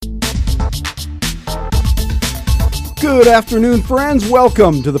Good afternoon, friends.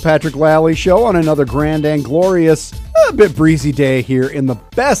 Welcome to the Patrick Lally Show on another grand and glorious, a bit breezy day here in the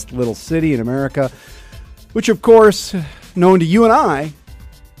best little city in America, which, of course, known to you and I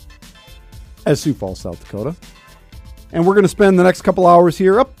as Sioux Falls, South Dakota. And we're going to spend the next couple hours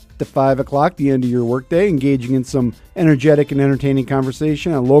here up to 5 o'clock, the end of your workday, engaging in some energetic and entertaining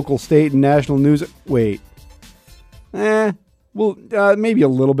conversation on local, state, and national news. Wait. Maybe a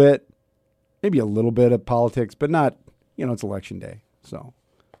little bit. Maybe a little bit of politics, but not, it's election day. So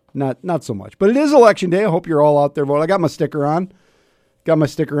not so much. But it is election day. I hope you're all out there voting. I got my sticker on.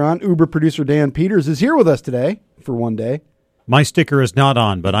 Uber producer Dan Peters is here with us today for one day. My sticker is not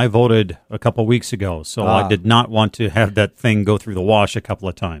on, but I voted a couple weeks ago, so I did not want to have that thing go through the wash a couple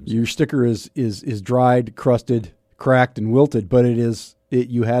of times. Your sticker is dried, crusted, cracked, and wilted, but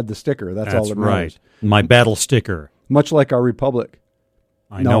you had the sticker. That's all that matters. Right. My battle sticker. Much like our republic.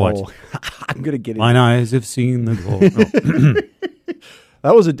 I know it. I'm going to get it. Mine eyes have seen the gold.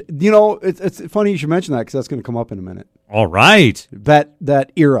 That was it's funny you should mention that because that's going to come up in a minute. All right. That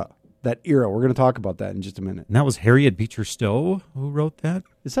era. We're going to talk about that in just a minute. And that was Harriet Beecher Stowe who wrote that?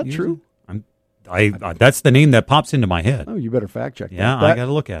 Is that true? That's the name that pops into my head. Oh, you better fact check that. Yeah, I got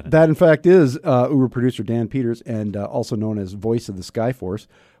to look at it. That, in fact, is Uber producer Dan Peters, and also known as Voice of the Skyforce,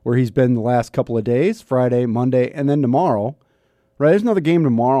 where he's been the last couple of days, Friday, Monday, and then tomorrow. Right? There's another game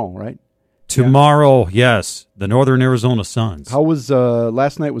tomorrow, right? Tomorrow, yes. The Northern Arizona Suns. How was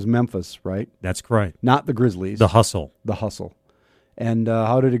last night was Memphis, right? That's correct. Not the Grizzlies. The Hustle. And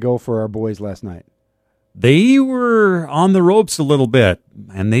how did it go for our boys last night? They were on the ropes a little bit,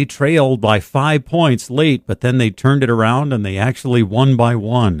 and they trailed by 5 points late, but then they turned it around, and they actually won by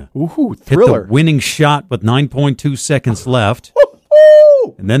 1. Ooh, thriller. Hit the winning shot with 9.2 seconds left.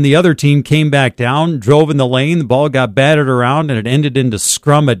 And then the other team came back down, drove in the lane, the ball got batted around, and it ended into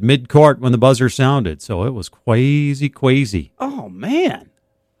scrum at midcourt when the buzzer sounded. So it was crazy. Oh, man.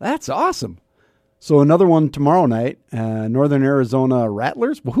 That's awesome. So another one tomorrow night, Northern Arizona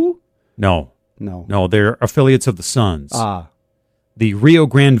Rattlers? Woohoo? No, they're affiliates of the Suns. The Rio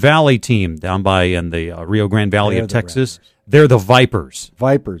Grande Valley team down by in the Rio Grande Valley of Texas, they're the Vipers.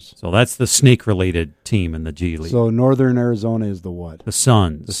 So that's the snake-related team in the G League. So Northern Arizona is the what? The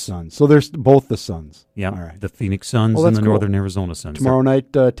Suns. The Suns. So there's both the Suns. Yeah, all right. The Phoenix Suns and the Northern Arizona Suns. Tomorrow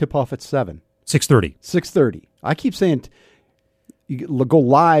night, tip-off at 7. 6:30. 6:30. I keep saying you go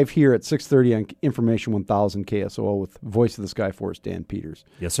live here at 6:30 on Information 1000 KSOO with Voice of the Skyforce, Dan Peters.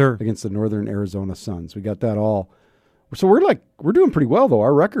 Yes, sir. Against the Northern Arizona Suns. We got that all. So we're doing pretty well, though.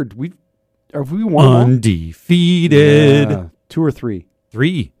 Our record, have we won undefeated. Yeah, 2 or 3?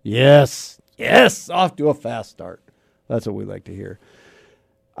 3. Yes. Off to a fast start. That's what we like to hear.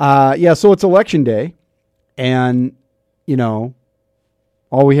 So it's election day, and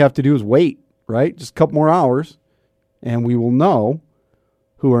all we have to do is wait, right? Just a couple more hours, and we will know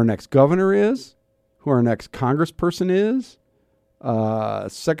who our next governor is, who our next congressperson is,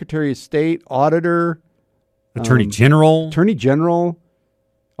 Secretary of State, auditor, Attorney General,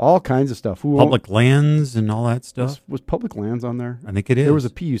 all kinds of stuff. Public lands and all that stuff. Was Public Lands on there? I think it is. There was a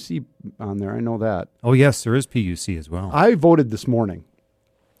PUC on there. I know that. Oh, yes, there is PUC as well. I voted this morning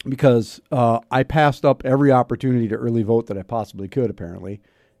because I passed up every opportunity to early vote that I possibly could, apparently,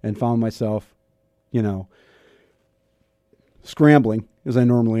 and found myself, scrambling, as I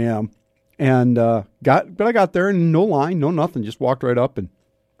normally am. And I got there and no line, no nothing, just walked right up and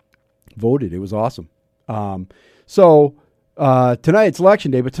voted. It was awesome. Tonight's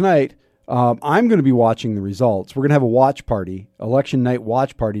election day, but tonight I'm going to be watching the results. We're going to have a watch party, election night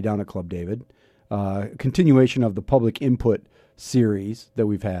watch party down at Club David, continuation of the public input series that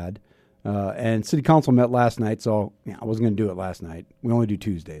we've had. And City Council met last night, so I wasn't going to do it last night. We only do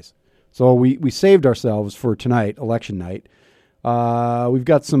Tuesdays. So we saved ourselves for tonight, election night. We've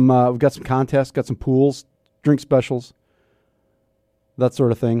got some contests, got some pools, drink specials, that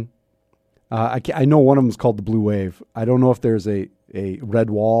sort of thing. I know one of them is called the Blue Wave. I don't know if there's a red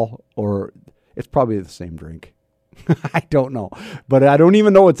wall or it's probably the same drink. I don't know. But I don't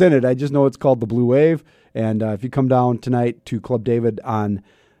even know what's in it. I just know it's called the Blue Wave. And if you come down tonight to Club David on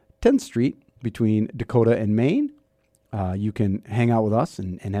 10th Street between Dakota and Main, you can hang out with us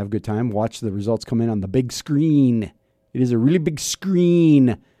and have a good time. Watch the results come in on the big screen. It is a really big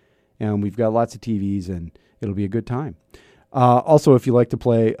screen. And we've got lots of TVs, and it'll be a good time. Also, if you like to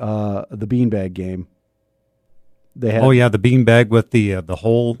play the beanbag game, they have. Oh yeah, the beanbag with the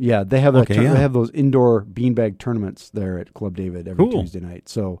hole. Yeah, they have they have those indoor beanbag tournaments there at Club David every Tuesday night.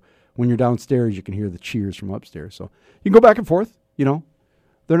 So when you're downstairs, you can hear the cheers from upstairs. So you can go back and forth.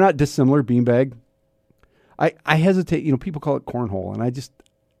 They're not dissimilar. Beanbag. I hesitate. People call it cornhole, and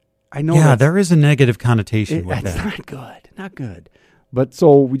I know. Yeah, there is a negative connotation with that's that. not good. Not good. But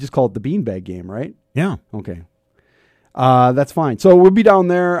so we just call it the beanbag game, right? Yeah. Okay. That's fine. So we'll be down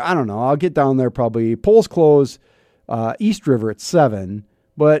there. I don't know. I'll get down there probably. Polls close East River at 7,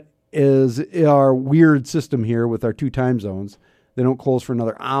 but is our weird system here with our 2 time zones. They don't close for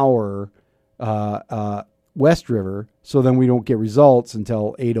another hour West River, so then we don't get results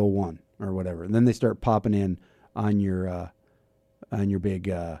until 8:01 or whatever. And then they start popping in on your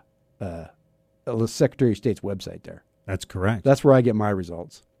big Secretary of State's website there. That's correct. That's where I get my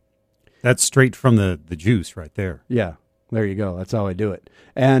results. That's straight from the juice right there. Yeah, there you go. That's how I do it.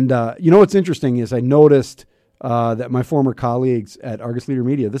 And you know what's interesting is I noticed that my former colleagues at Argus Leader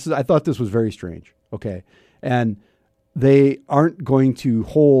Media, I thought this was very strange. Okay, and they aren't going to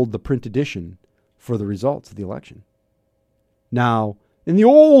hold the print edition for the results of the election. Now,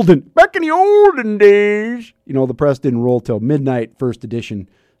 back in the olden days, the press didn't roll till midnight, first edition,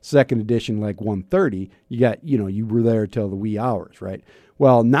 second edition, like 1:30. You were there till the wee hours, right?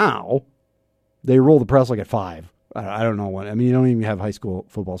 Well, now they roll the press like at 5. I don't know when. I mean, you don't even have high school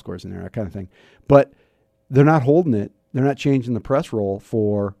football scores in there, that kind of thing. But they're not holding it. They're not changing the press roll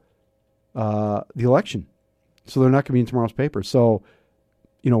for the election. So they're not going to be in tomorrow's paper. So,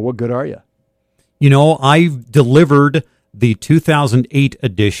 what good are you? I've delivered the 2008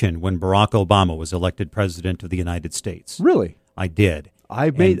 edition when Barack Obama was elected president of the United States. Really? I did.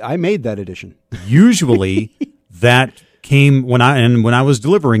 I made that edition. Usually that came when I was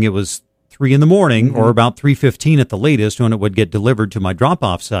delivering, it was 3 a.m. or about 3:15 at the latest when it would get delivered to my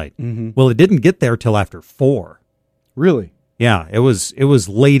drop-off site. Mm-hmm. Well, it didn't get there till after 4. Really? Yeah, it was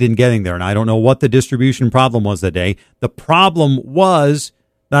late in getting there, and I don't know what the distribution problem was that day. The problem was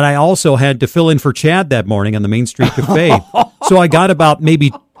that I also had to fill in for Chad that morning on the Main Street Cafe. So I got about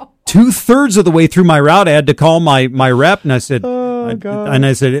maybe 2/3 of the way through my route. I had to call my rep, and I said,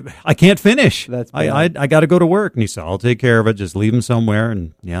 I said, I can't finish. I got to go to work. And he said, I'll take care of it. Just leave him somewhere.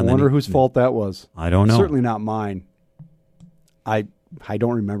 And I wonder whose fault that was. I don't know. Certainly not mine. I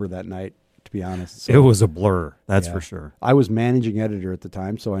don't remember that night, to be honest. So, it was a blur. That's for sure. I was managing editor at the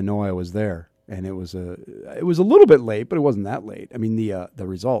time, so I know I was there. And it was a little bit late, but it wasn't that late. I mean, the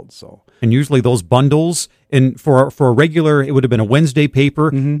results. So, and usually those bundles, and for a regular, it would have been a Wednesday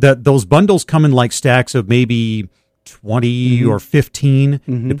paper. Mm-hmm. That those bundles come in like stacks of maybe 20 or 15,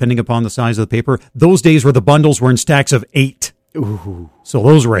 depending upon the size of the paper. Those days where the bundles were in stacks of 8. Ooh. So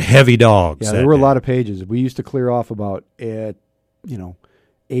those were heavy dogs. Yeah, there were a lot of pages. We used to clear off about 8,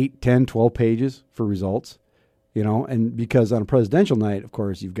 10, 12 pages for results. And because on a presidential night, of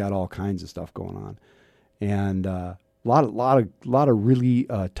course, you've got all kinds of stuff going on, and a lot of really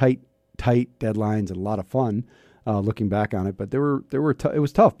tight deadlines and a lot of fun looking back on it. But it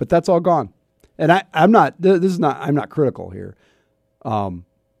was tough, but that's all gone. And I'm not critical here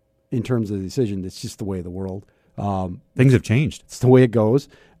in terms of the decision. It's just the way of the world. Things have changed. It's the way it goes.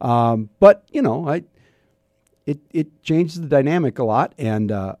 But it changes the dynamic a lot,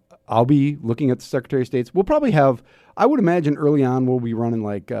 and I'll be looking at the Secretary of State's. We'll probably have, I would imagine early on, we'll be running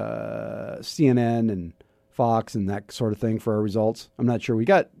like CNN and Fox and that sort of thing for our results. I'm not sure. We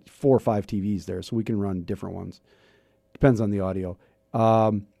got 4 or 5 TVs there, so we can run different ones. Depends on the audio.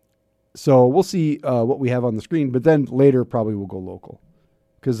 So we'll see what we have on the screen, but then later probably we'll go local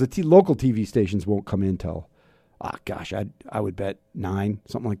because the local TV stations won't come in till, I would bet 9,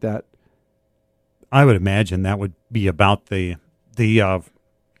 something like that. I would imagine that would be about the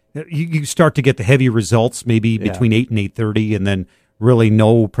you start to get the heavy results maybe between 8 and 8:30, and then really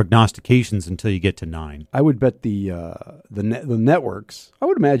no prognostications until you get to 9. I would bet the networks. I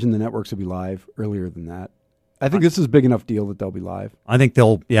would imagine the networks will be live earlier than that. I think this is a big enough deal that they'll be live. I think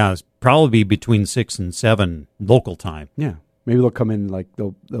they'll probably be between 6 and 7 local time. Yeah, maybe they'll come in like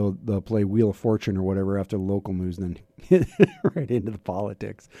they'll play Wheel of Fortune or whatever after the local news, and then right into the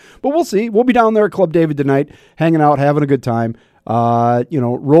politics. But we'll see. We'll be down there at Club David tonight, hanging out, having a good time.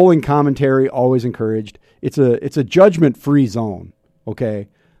 Rolling commentary always encouraged. It's a judgment-free zone. Okay,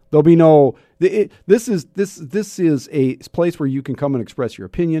 there'll be no. This is a place where you can come and express your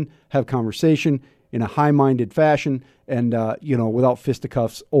opinion, have conversation in a high-minded fashion, and without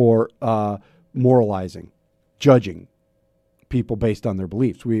fisticuffs or moralizing, judging people based on their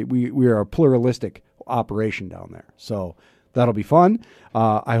beliefs. We are a pluralistic operation down there, so that'll be fun.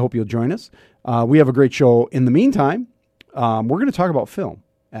 I hope you'll join us. We have a great show. In the meantime, we're going to talk about film,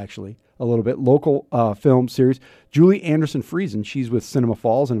 actually, a little bit. Local film series. Julie Anderson Friesen, she's with Cinema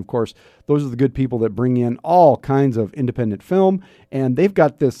Falls, and of course, those are the good people that bring in all kinds of independent film, and they've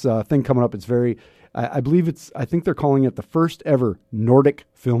got this thing coming up. It's very, I think they're calling it the first ever Nordic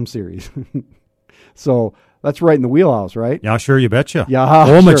film series. So that's right in the wheelhouse, right? Yeah, sure, you betcha. Yeah.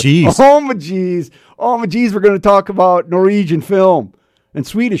 Oh, my sure. geez. Oh, my geez. Oh, my geez. We're going to talk about Norwegian film and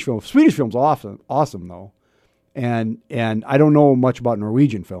Swedish film. Swedish film's awesome though. And I don't know much about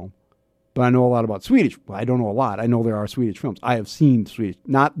Norwegian film, but I know a lot about Swedish. Well, I don't know a lot. I know there are Swedish films. I have seen Swedish,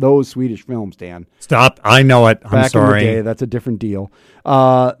 not those Swedish films, Dan. Stop. I know it. I'm Back sorry. in the day, that's a different deal.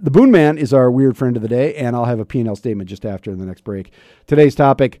 The Boon Man is our weird friend of the day, and I'll have a P&L statement just after the next break. Today's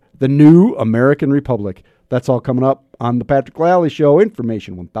topic, the new American Republic. That's all coming up on the Patrick Lally Show.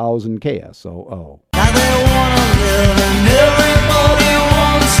 Information 1000 KSOO. How they wanna live and everybody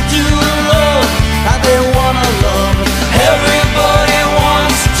wants to love. How they wanna love and everybody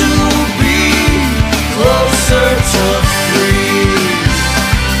wants to be closer to free.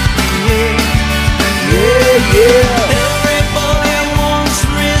 Yeah. Everybody wants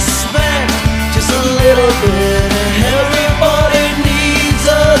respect, just a little bit, and everybody needs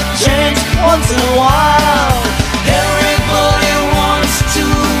a chance once in a while. Everybody wants to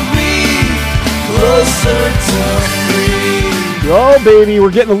be closer to free. Oh, baby,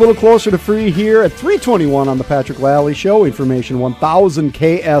 we're getting a little closer to free here at 321 on the Patrick Lally Show. Information 1000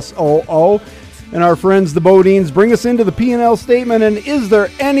 KSOO. And our friends, the Bodines, bring us into the P&L statement. And is there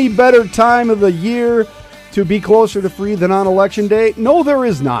any better time of the year to be closer to free than on Election Day? No, there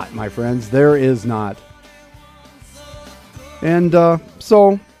is not, my friends. There is not. And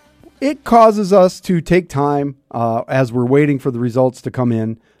so it causes us to take time as we're waiting for the results to come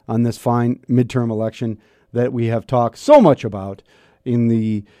in on this fine midterm election that we have talked so much about in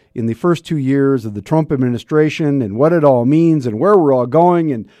the first 2 years of the Trump administration, and what it all means and where we're all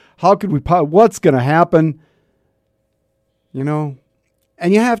going and how could we, what's going to happen, you know?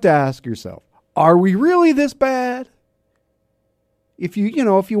 And you have to ask yourself, are we really this bad? If you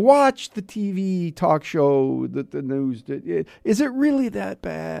watch the TV talk show, the news, is it really that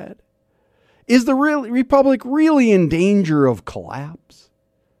bad? Is the Republic really in danger of collapse?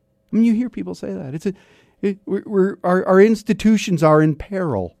 I mean, you hear people say that. Our institutions are in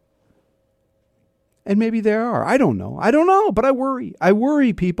peril. And maybe they are. I don't know, but I worry. I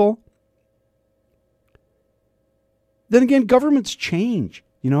worry, people. Then again, governments change,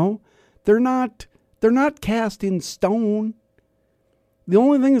 They're not cast in stone. The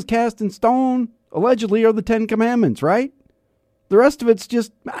only thing that's cast in stone, allegedly, are the 10 Commandments, right? The rest of it's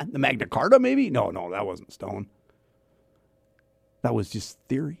just the Magna Carta, maybe? No, that wasn't stone. That was just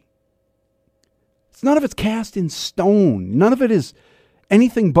theory. None of it's cast in stone. None of it is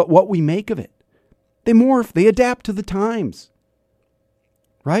anything but what we make of it. They morph. They adapt to the times.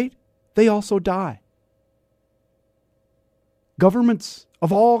 Right? They also die. Governments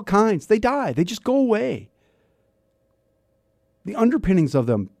of all kinds, they die. They just go away. The underpinnings of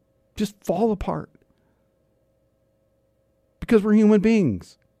them just fall apart. Because we're human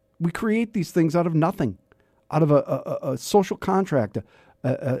beings. We create these things out of nothing. Out of a social contract,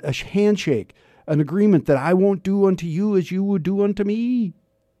 a handshake, an agreement that I won't do unto you as you would do unto me.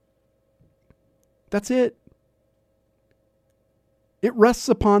 That's it. It rests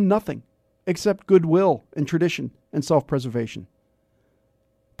upon nothing except goodwill and tradition and self-preservation.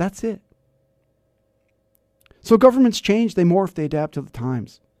 That's it. So governments change, they morph, they adapt to the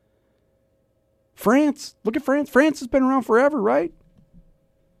times. France, look at France. France has been around forever, right?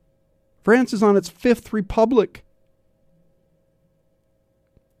 France is on its 5th republic.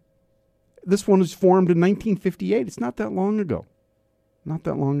 This one was formed in 1958. It's not that long ago. Not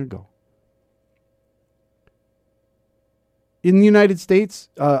that long ago. In the United States,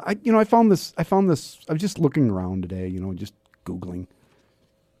 I found this. I was just looking around today, just Googling.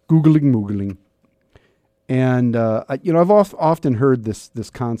 And, I've often heard this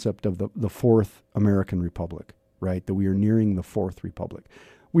concept of the Fourth American Republic, right? That we are nearing the Fourth Republic.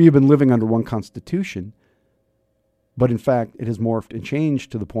 We have been living under one constitution, but in fact, it has morphed and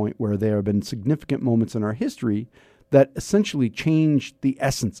changed to the point where there have been significant moments in our history that essentially changed the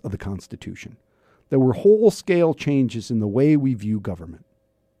essence of the Constitution. There were whole-scale changes in the way we view government.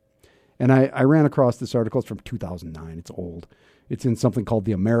 And I ran across this article. It's from 2009. It's old. It's in something called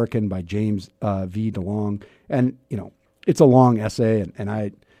The American by James V. DeLong. And, it's a long essay,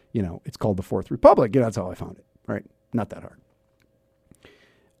 and it's called The Fourth Republic. That's how I found it, right? Not that hard.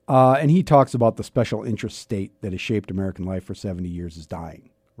 And he talks about the special interest state that has shaped American life for 70 years is dying,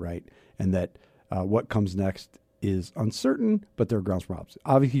 right? And that what comes next is uncertain, but there are grounds for optimism.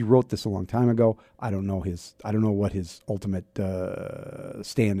 Obviously, he wrote this a long time ago. I don't know what his ultimate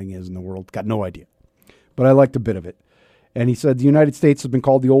standing is in the world. Got no idea. But I liked a bit of it. And he said the United States has been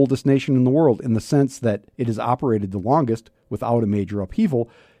called the oldest nation in the world in the sense that it has operated the longest without a major upheaval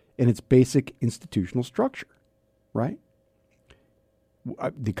in its basic institutional structure, right?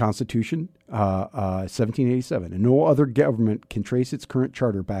 The Constitution, 1787, and no other government can trace its current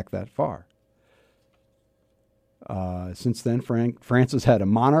charter back that far. Since then, France has had a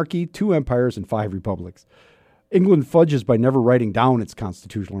monarchy, 2 empires, and 5 republics. England fudges by never writing down its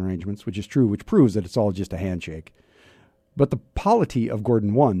constitutional arrangements, which is true, which proves that it's all just a handshake. But the polity of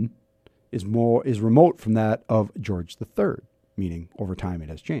Gordon I is remote from that of George III, meaning over time it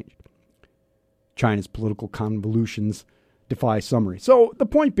has changed. China's political convolutions defy summary. So the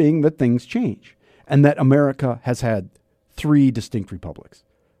point being that things change, and that America has had 3 distinct republics.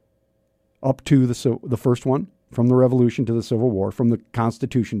 Up to the first one, from the Revolution to the Civil War, from the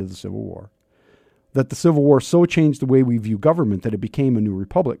Constitution to the Civil War. That the Civil War so changed the way we view government that it became a new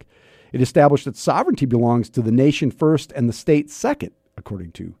republic. It established that sovereignty belongs to the nation first and the state second,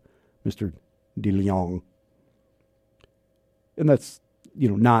 according to Mr. de Leon. And that's,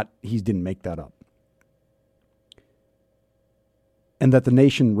 he didn't make that up. And that the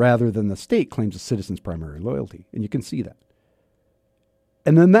nation, rather than the state, claims the citizen's primary loyalty. And you can see that.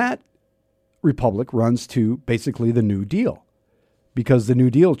 And then that republic runs to basically the New Deal, because the New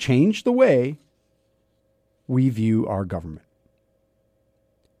Deal changed the way we view our government,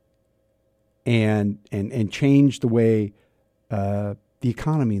 and changed the way the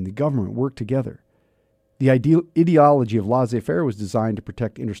economy and the government work together. The ideology of laissez-faire was designed to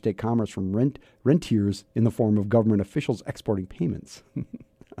protect interstate commerce from rentiers in the form of government officials exporting payments.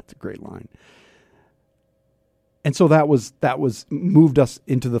 That's a great line. And so that was moved us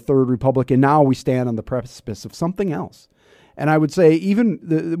into the Third Republic, and now we stand on the precipice of something else. And I would say even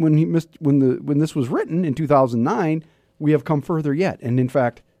when this was written in 2009, we have come further yet. And in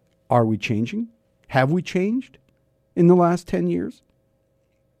fact, are we changing? Have we changed in the last 10 years?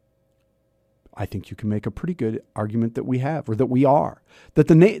 I think you can make a pretty good argument that we have, or that we are. That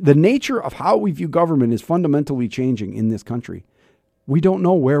the nature of how we view government is fundamentally changing in this country. We don't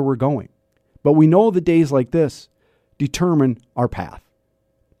know where we're going, but we know that days like this determine our path.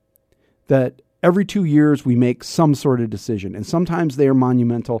 That every 2 years we make some sort of decision, and sometimes they are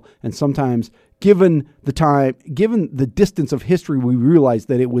monumental, and sometimes, given the distance of history, we realize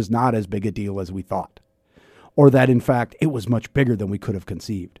that it was not as big a deal as we thought, or that in fact it was much bigger than we could have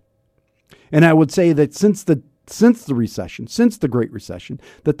conceived. And I would say that since the recession, since the Great Recession,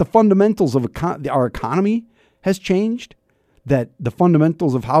 that the fundamentals of our economy has changed, that the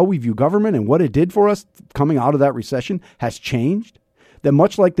fundamentals of how we view government and what it did for us coming out of that recession has changed, that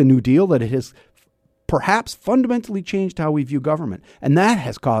much like the New Deal, that it has perhaps fundamentally changed how we view government. And that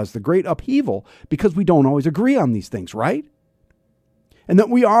has caused the great upheaval because we don't always agree on these things, right? And that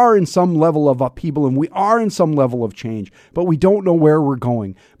we are in some level of upheaval and we are in some level of change, but we don't know where we're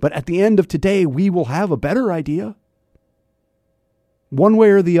going. But at the end of today, we will have a better idea, one way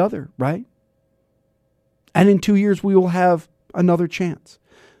or the other, right? And in 2 years, we will have another chance.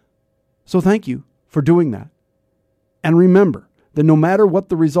 So thank you for doing that. And remember that no matter what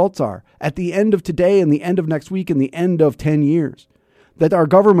the results are, at the end of today and the end of next week and the end of 10 years, that our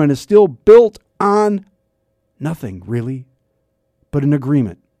government is still built on nothing really but an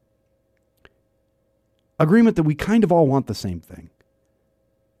agreement. Agreement that we kind of all want the same thing.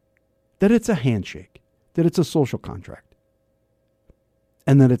 That it's a handshake, that it's a social contract,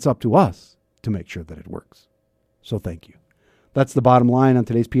 and that it's up to us to make sure that it works. So thank you. That's the bottom line on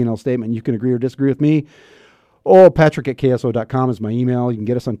today's P&L statement. You can agree or disagree with me. Patrick@kso.com is my email. You can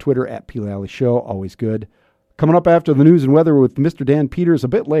get us on Twitter @PLally Show. Always good. Coming up after the news and weather with Mr. Dan Peters, a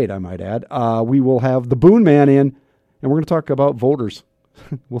bit late, I might add, we will have the Boone Man in, and we're going to talk about voters.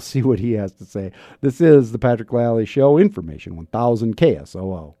 We'll see what he has to say. This is the Patrick Lally Show, Information 1000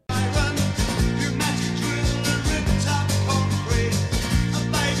 KSOO. Your magic drill and ribbon top concrete. A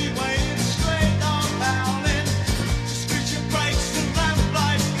baby waiting straight on howling. Just screech your brakes and lamp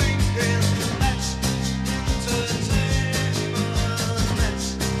lights blinking. Let's entertainment.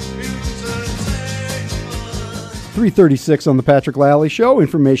 336 on the Patrick Lally Show,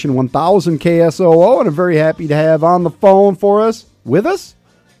 Information 1000 KSOO, and I'm very happy to have on the phone with us,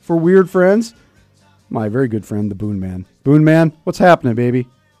 for Weird Friends, my very good friend, the Boone Man. Boone Man, what's happening, baby?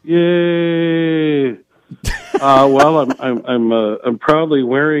 Yay! Well, I'm proudly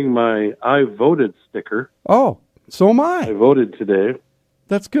wearing my "I voted" sticker. Oh, so am I I. voted today.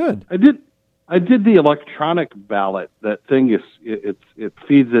 That's good. I did the electronic ballot. That thing it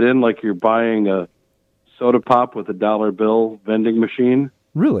feeds it in like you're buying a soda pop with a dollar bill vending machine.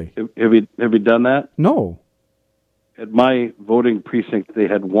 Really? Have you done that? No. At my voting precinct, they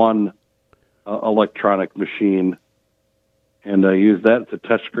had one electronic machine, and I used that. It's a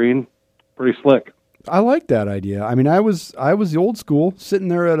touchscreen, pretty slick. I like that idea. I mean, I was the old school, sitting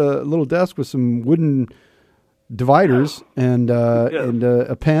there at a little desk with some wooden dividers and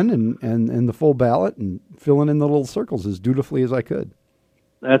a pen and the full ballot and filling in the little circles as dutifully as I could.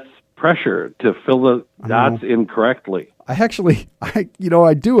 That's pressure to fill the dots in correctly. I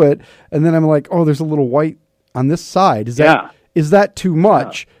do it, and then I'm like, oh, there's a little white on this side. Is that too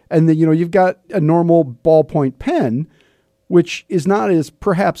much? Yeah. And then you've got a normal ballpoint pen, which is not as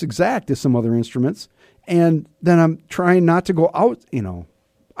perhaps exact as some other instruments. And then I'm trying not to go out.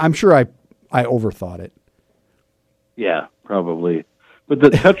 I'm sure I overthought it. Yeah, probably. But the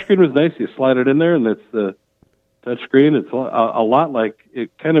touchscreen was nice. You slide it in there, and it's the touchscreen. It's a lot like,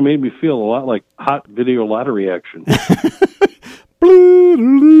 it kind of made me feel a lot like hot video lottery action.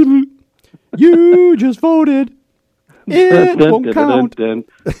 You just voted. It won't count.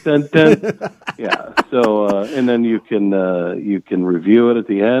 Yeah. So, and then you can review it at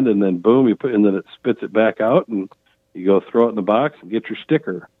the end, and then boom, and then it spits it back out, and you go throw it in the box and get your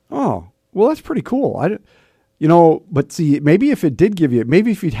sticker. Oh, well, that's pretty cool. But see, maybe if it did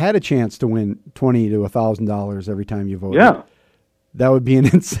maybe if you'd had a chance to win $20 to $1,000 every time you voted, that would be an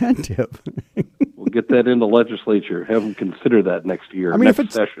incentive. We'll get that in the legislature. Have them consider that next year.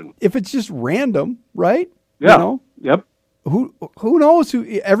 Next session. If it's just random, right? Yeah. Yep. Who knows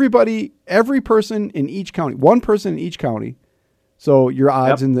every person in each county, one person in each county. So your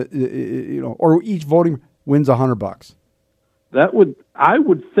odds in or each voting wins $100. I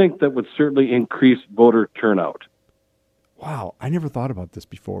would think that would certainly increase voter turnout. Wow, I never thought about this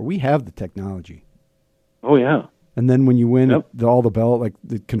before. We have the technology. Oh yeah. And then when you win all the ballot, like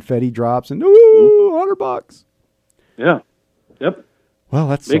the confetti drops and $100. Yeah. Yep. Well,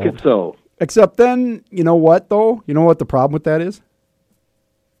 that's make it so. Except then, you know what though? You know what the problem with that is?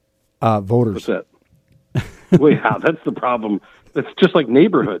 Voters. What's that? Well, yeah, that's the problem. It's just like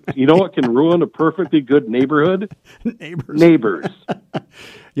neighborhoods. You know what can ruin a perfectly good neighborhood? Neighbors.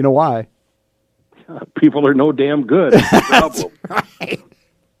 You know why? People are no damn good. That's the problem. Right.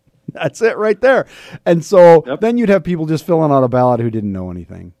 That's it right there. And so then you'd have people just filling out a ballot who didn't know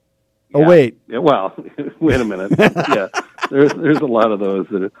anything. Yeah. Oh, wait. Yeah, well, wait a minute. Yeah, there's a lot of those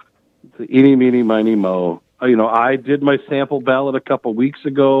that it's eeny, meeny, miny, mo. I did my sample ballot a couple weeks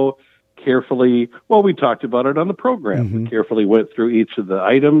ago. Carefully, we talked about it on the program. Mm-hmm. Carefully went through each of the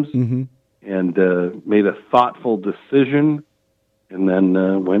items and made a thoughtful decision, and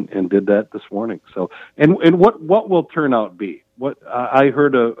then went and did that this morning. So, and what will turnout be? What I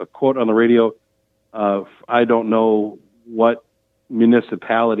heard a quote on the radio. I don't know what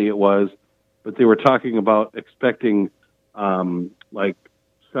municipality it was, but they were talking about expecting like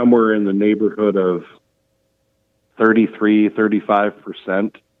somewhere in the neighborhood of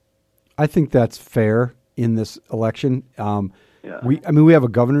 35%. I think that's fair in this election. We have a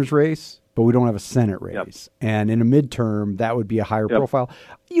governor's race, but we don't have a Senate race. Yep. And in a midterm, that would be a higher profile.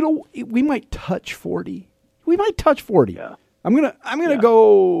 We might touch 40. Yeah. I'm gonna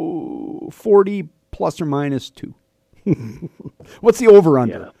go 40 plus or minus 2. What's the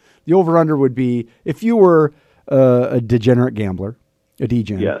over-under? Yeah. The over-under would be if you were a degenerate gambler, a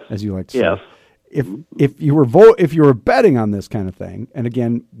degen, as you like to say. If you were betting on this kind of thing, and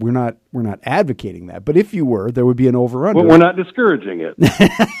again, we're not advocating that, but if you were, there would be an over-under. Well, we're not discouraging it.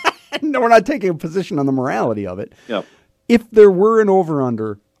 No, we're not taking a position on the morality of it. Yep. If there were an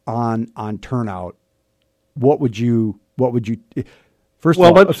over-under on turnout, what would you? First of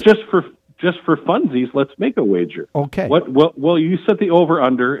all, let's just for funsies, let's make a wager. Okay. Well, you set the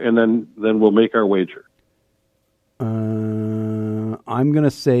over-under, and then we'll make our wager. I'm going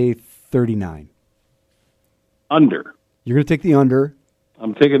to say 39. Under. You're going to take the under.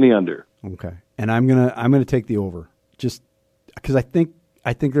 I'm taking the under. Okay. And I'm gonna take the over, just because I think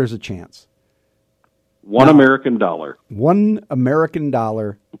there's a chance. American dollar. $1 American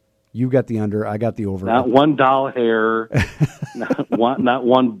dollar. You got the under. I got the over. Not $1 hair. not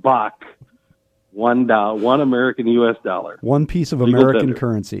 $1. $1 American U.S. dollar. One piece of Legal American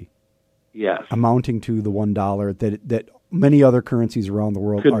currency. Yes. Amounting to the $1 that many other currencies around the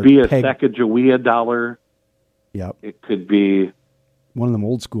world could be a Sacagawea dollar. Yep. It could be one of them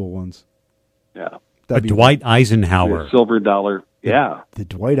old school ones. Yeah. A Dwight Eisenhower. A silver dollar. Yeah. The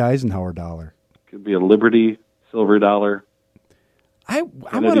Dwight Eisenhower dollar. Could be a Liberty silver dollar. I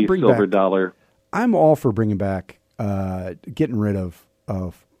want to bring silver back dollar. I'm all for bringing back, getting rid of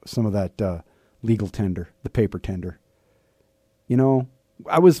some of that legal tender, the paper tender. When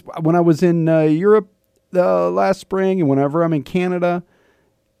I was in Europe last spring, and whenever I'm in Canada,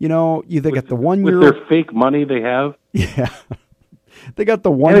 they got the 1 euro. With their fake money they have. Yeah. They got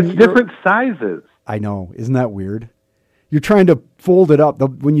the 1 and it's different sizes. I know. Isn't that weird? You're trying to fold it up.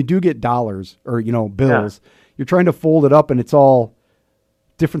 When you do get dollars or, bills, you're trying to fold it up and it's all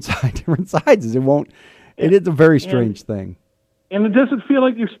different sizes. It won't, It is a very strange thing. And it doesn't feel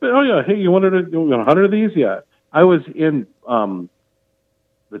like you spent. Oh yeah, hey, you wanted 100 of these? Yeah, I was in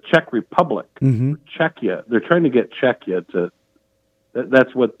the Czech Republic, Czechia. They're trying to get Czechia to.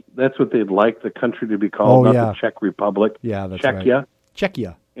 That's what they'd like the country to be called, not the Czech Republic. Yeah, that's Czechia. right.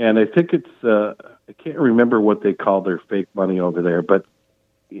 Czechia. And I think it's. I can't remember what they call their fake money over there, but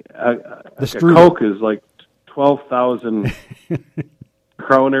a Coke is like 12,000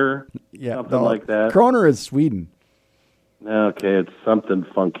 kroner, something like that. Kroner is Sweden. Okay, it's something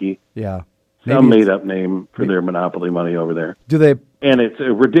funky. Yeah. Some made-up name for their monopoly money over there. Do they? And it's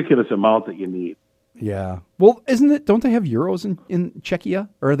a ridiculous amount that you need. Yeah. Well, isn't it? Don't they have euros in Czechia,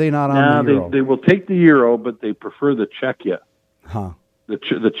 or are they not on the euro? They will take the euro, but they prefer the Czechia. Huh.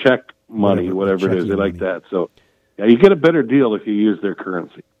 The Czech money, whatever it is. They like money. that. So, yeah, you get a better deal if you use their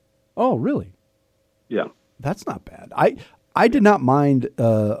currency. Oh, really? Yeah. That's not bad. I did not mind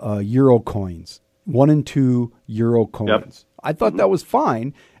euro coins, 1 and 2 euro coins. Yep. I thought that was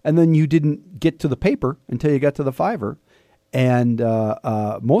fine. And then you didn't get to the paper until you got to the fiver. And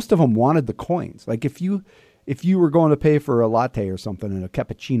most of them wanted the coins. Like if you were going to pay for a latte or something and a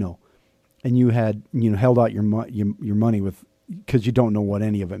cappuccino, and you had held out your money with, because you don't know what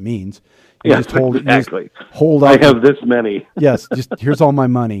any of it means. You just hold, exactly. You just hold out. I have this many. Yes, just here's all my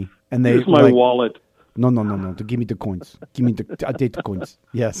money, and they here's my wallet. No. Give me the coins. Give me I take the coins.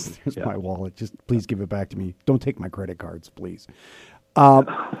 Yes, here's my wallet. Just please give it back to me. Don't take my credit cards, please.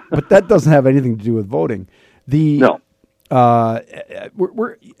 But that doesn't have anything to do with voting. No.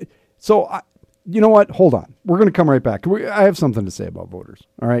 You know what? Hold on. We're going to come right back. I have something to say about voters.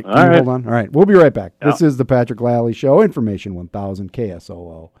 All right. All right. Hold on. All right. We'll be right back. Yeah. This is the Patrick Lally Show. Information 1000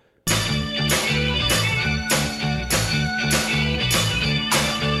 KSOO.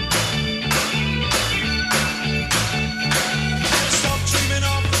 Stop dreaming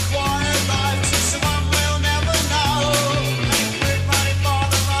of the quiet life, someone will never know. Make money for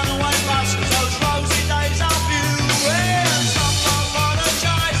the runaway bus, 'cause those rosy days are few. And stop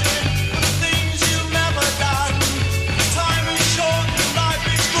apologizing for the things you've never done. Time is short and life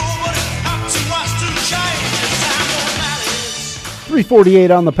is cool, but it's up to us to change. It's time for malice.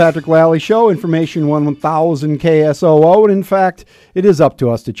 348 on the Patrick Lally Show. Information 1000 KSOO. And in fact, it is up to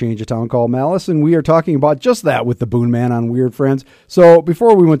us to change a town called Malice. And we are talking about just that with the Boone Man on Weird Friends. So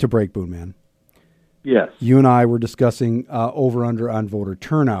before we went to break, Boone Man, Yes. you and I were discussing over-under on voter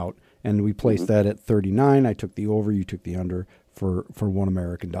turnout. And we placed that at 39. I took the over. You took the under for $1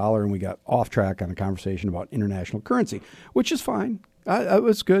 American dollar. And we got off track on a conversation about international currency, which is fine. It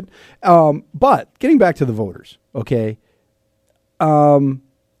was good. But getting back to the voters, okay. A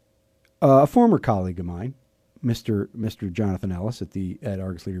former colleague of mine, Mr. Jonathan Ellis at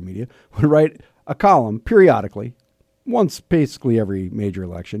Argus Leader Media, would write a column periodically, once basically every major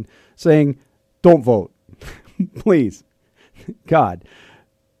election, saying, "Don't vote, please, God,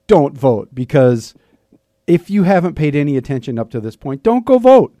 don't vote, because if you haven't paid any attention up to this point, don't go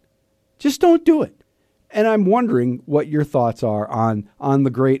vote. Just don't do it." And I'm wondering what your thoughts are on the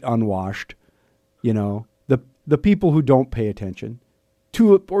great unwashed, the people who don't pay attention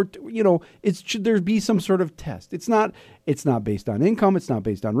to it, or should there be some sort of test? It's not based on income, it's not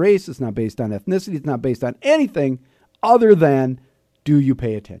based on race, it's not based on ethnicity, it's not based on anything other than, do you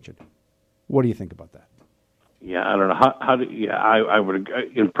pay attention? What do you think about that? Yeah, I don't know I would,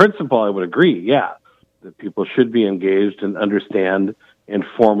 in principle, I would agree. Yeah, that people should be engaged and understand and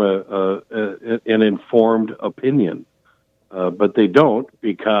form an informed opinion, but they don't,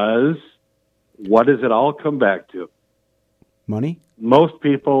 because what does it all come back to? Money? Most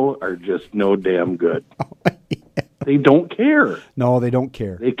people are just no damn good. They don't care. No, they don't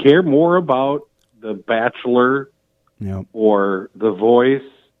care. They care more about The Bachelor, Yep. or The Voice,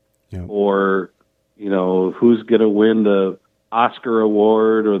 Yep. or who's going to win the Oscar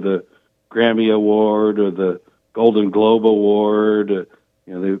Award or the Grammy Award or the Golden Globe Award.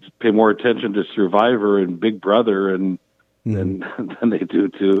 They pay more attention to Survivor and Big Brother than they do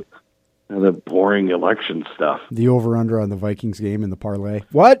to the boring election stuff. The over-under on the Vikings game in the parlay.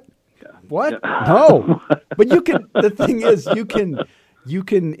 What? Yeah. What? No. But you can. The thing is, you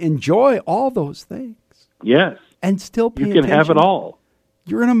can enjoy all those things. Yes. And still pay You can attention. have it all.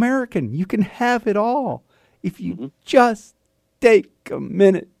 You're an American. You can have it all if you just take a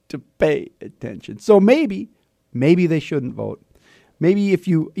minute to pay attention. So maybe they shouldn't vote. Maybe if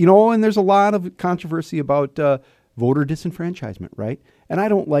and there's a lot of controversy about voter disenfranchisement, right? And I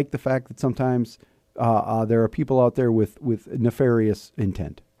don't like the fact that sometimes there are people out there with nefarious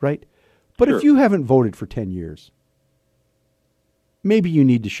intent, right? But Sure. if you haven't voted for 10 years, maybe you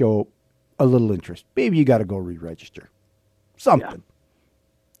need to show a little interest. Maybe you got to go re-register. Something.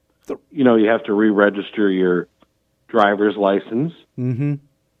 You have to re-register your driver's license. Mm-hmm.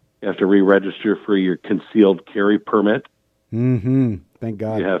 You have to re-register for your concealed carry permit. Mm-hmm. Thank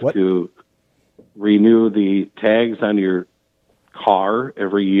God. You have to renew the tags on your car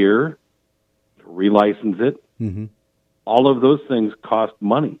every year, to relicense it. Mm-hmm. All of those things cost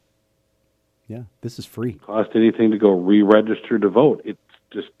money. Yeah, this is free. Cost anything to go re-register to vote. It's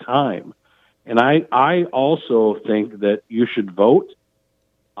just time. And I also think that you should vote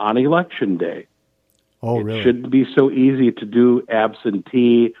on Election Day. Oh, it really? shouldn't be so easy to do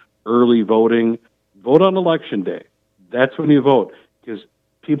absentee, early voting. Vote on Election Day. That's when you vote. Because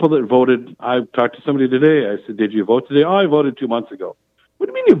people that voted, I talked to somebody today. I said, "Did you vote today?" "Oh, I voted 2 months ago." What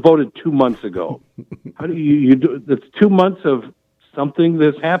do you mean you voted 2 months ago? How do you do? That's 2 months of something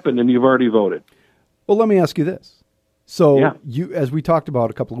that's happened, and you've already voted. Well, let me ask you this. So Yeah. you, as we talked about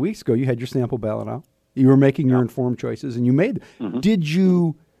a couple of weeks ago, you had your sample ballot out. You were making your informed choices, and you made. Mm-hmm. Did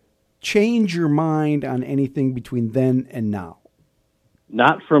you change your mind on anything between then and now?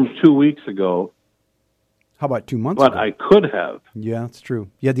 Not from 2 weeks ago, How about 2 months but ago? I could have. Yeah, that's true.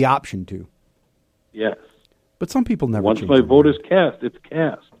 You had the option to. Yes. But some people never Once change my their vote mind. is cast, it's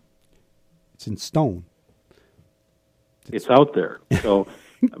cast. It's in stone. It's out there. So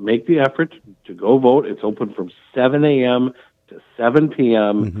make the effort to go vote. It's open from 7 a.m. to 7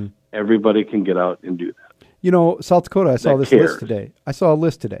 p.m. Mm-hmm. Everybody can get out and do that. You know, South Dakota, I saw That this cares. list today. I saw a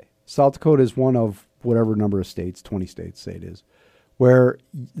list today. South Dakota is one of whatever number of states, 20 states, say it is, where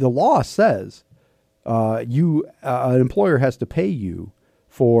the law says an employer has to pay you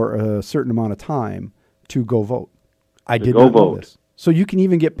for a certain amount of time to go vote. I did go not know vote. this. So you can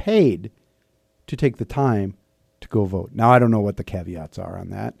even get paid to take the time to go vote. Now, I don't know what the caveats are on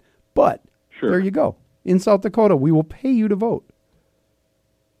that, but Sure. there you go. In South Dakota, we will pay you to vote.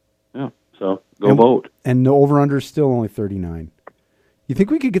 Yeah. So go vote. And the over-under is still only 39. You think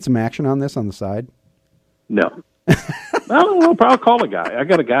we could get some action on this on the side? No. I'll probably call a guy. I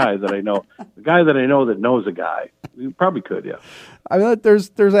got a guy that I know. A guy that I know that knows a guy. You probably could, yeah. I mean,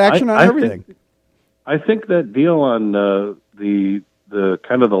 there's action on I everything. I think that deal on the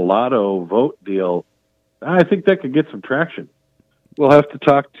kind of the lotto vote deal, I think that could get some traction. We'll have to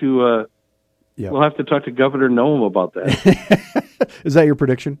talk to Yeah. we'll have to talk to Governor Noem about that. Is that your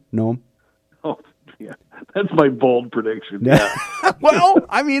prediction? No. Oh, yeah, that's my bold prediction. Yeah. Well,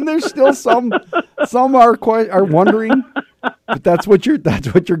 I mean, there's still some are wondering, but that's what you're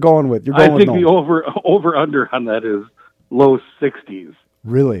going with. You're I going with think no. the over under on that is low 60s.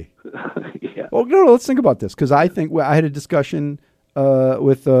 Really? Yeah. Well, no, let's think about this because I think I had a discussion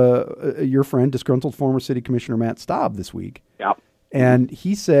with your friend, disgruntled former city commissioner Matt Staub this week. Yeah. And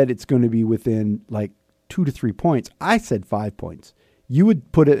he said it's going to be within like 2 to 3 points. I said 5 points. You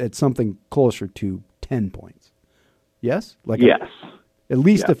would put it at something closer to 10 points. Yes? Like Yes. at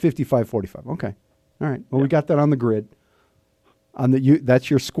least Yeah. a 55-45. Okay. All right. Well, we got that on the grid. That's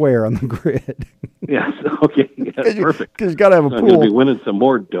your square on the grid. Yes. Okay. Yeah, perfect. Because you got to have a I'm going to be pool. winning some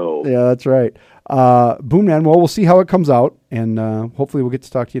more dough. Yeah, that's right. Boom, man. Well, we'll see how it comes out. And hopefully we'll get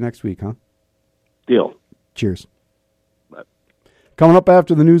to talk to you next week, huh? Deal. Cheers. Bye. Coming up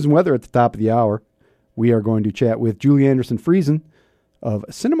after the news and weather at the top of the hour, we are going to chat with Julie Anderson Friesen of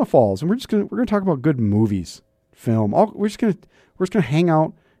Cinema Falls, and we're going to talk about good movies, film. We're just going to hang out.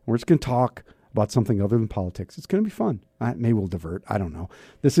 And we're just going to talk about something other than politics. It's going to be fun. Maybe we'll divert. I don't know.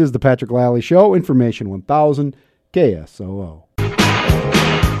 This is the Patrick Lally Show. Information 1000 KSOO.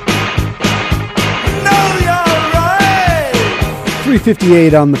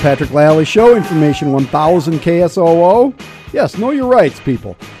 3:58 on the Patrick Lally Show. Information 1000 KSOO. Yes, know your rights,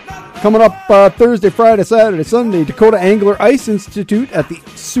 people. Coming up Thursday, Friday, Saturday, Sunday, Dakota Angler Ice Institute at the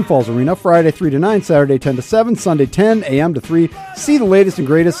Sioux Falls Arena. Friday 3 to 9, Saturday 10 to 7, Sunday 10 a.m. to 3. See the latest and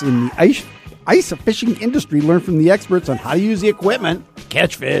greatest in the ice fishing industry. Learn from the experts on how to use the equipment to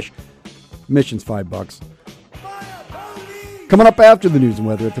catch fish. Admission's $5. Coming up after the news and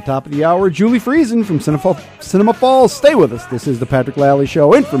weather at the top of the hour, Julie Friesen from Cinema Falls. Stay with us. This is the Patrick Lally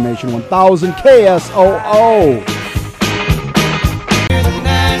Show. Information 1000 KSOO. You're the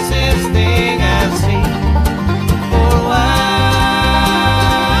nicest thing I've seen for a while.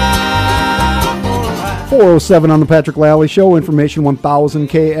 407 on the Patrick Lally Show. Information 1000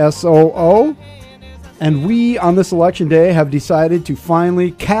 KSOO. And we, on this election day, have decided to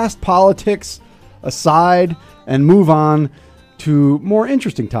finally cast politics aside and move on to more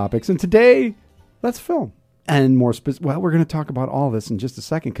interesting topics. And today, let's film. And more well, we're going to talk about all this in just a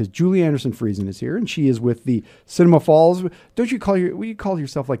second because Julie Anderson Friesen is here, and she is with the Cinema Falls. Don't you call you call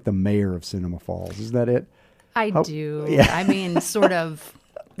yourself like the mayor of Cinema Falls? Is that it? I do. Yeah. I mean, sort of.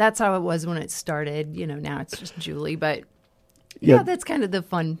 That's how it was when it started. Now it's just Julie. But yeah, that's kind of the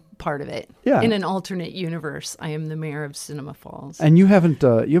fun part of it. Yeah. In an alternate universe, I am the mayor of Cinema Falls. And you haven't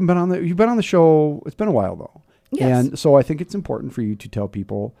been on the show. It's been a while though. Yes. And so I think it's important for you to tell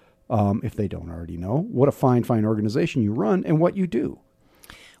people, if they don't already know, what a fine organization you run and what you do.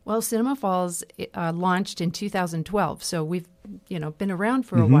 Well, Cinema Falls launched in 2012, so we've been around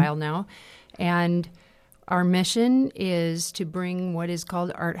for a while now, and our mission is to bring what is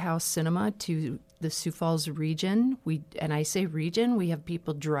called art house cinema to the Sioux Falls region. And I say region, we have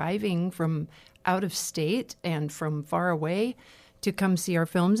people driving from out of state and from far away to come see our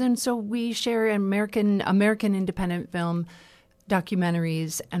films, and so we share American independent film,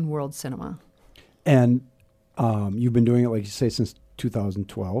 documentaries, and world cinema. And you've been doing it, like you say, since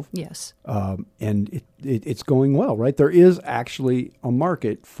 2012. Yes. And it's going well, right? There is actually a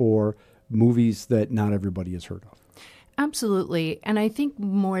market for movies that not everybody has heard of. Absolutely. And I think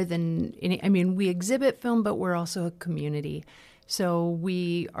more than we exhibit film, but we're also a community. So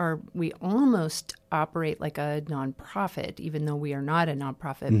we almost operate like a nonprofit, even though we are not a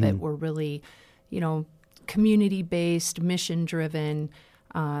nonprofit, but we're really, community-based, mission-driven.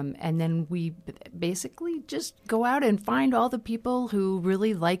 And then we basically just go out and find all the people who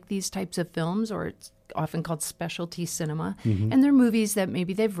really like these types of films, or it's often called specialty cinema. And they're movies that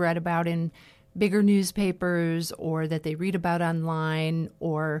maybe they've read about in bigger newspapers, or that they read about online,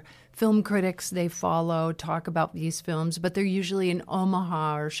 or film critics they follow talk about these films, but they're usually in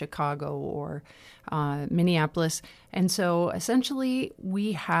Omaha or Chicago or Minneapolis. And so essentially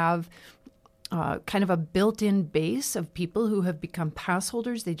we have kind of a built-in base of people who have become pass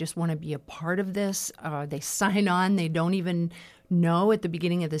holders. They just want to be a part of this. They sign on. They don't even know at the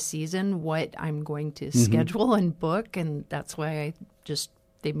beginning of the season what I'm going to schedule and book, and that's why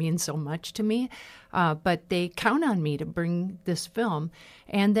they mean so much to me. But they count on me to bring this film.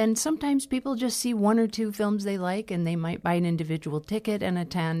 And then sometimes people just see one or two films they like, and they might buy an individual ticket and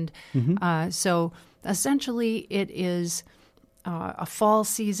attend. So essentially it is a fall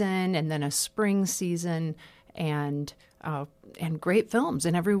season and then a spring season, and great films.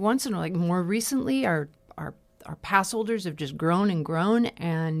 And every once in a while, like more recently, our pass holders have just grown and grown.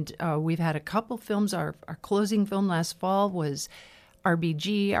 And we've had a couple films. Our closing film last fall was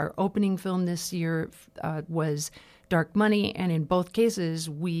RBG. Our opening film this year was Dark Money. And in both cases,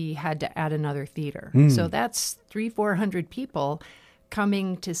 we had to add another theater. So that's 300-400 people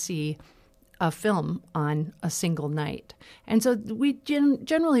coming to see a film on a single night. And so we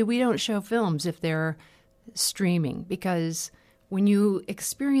generally we don't show films if they're streaming, because when you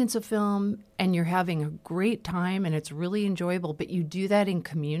experience a film and you're having a great time and it's really enjoyable, but you do that in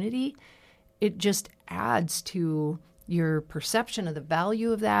community, it just adds to your perception of the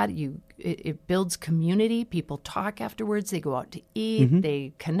value of that. It builds community. People talk afterwards. They go out to eat.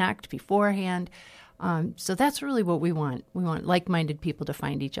 They connect beforehand. So that's really what we want. We want like-minded people to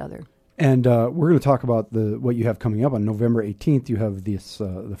find each other. And we're going to talk about what you have coming up on November 18th. You have this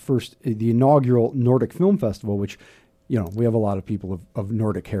the inaugural Nordic Film Festival, which we have a lot of people of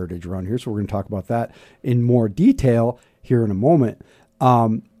Nordic heritage around here, so we're going to talk about that in more detail here in a moment.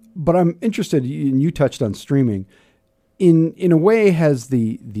 But I'm interested, and you touched on streaming. In a way, has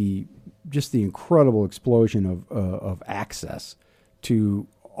the incredible explosion of access to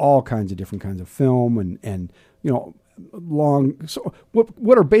all kinds of different kinds of film and long. So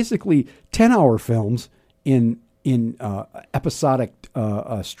what are basically 10-hour films in episodic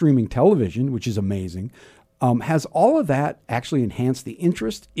streaming television, which is amazing. Has all of that actually enhanced the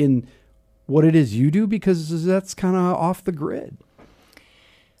interest in what it is you do, because that's kind of off the grid?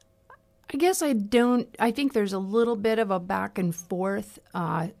 I guess I don't. I think there's a little bit of a back and forth.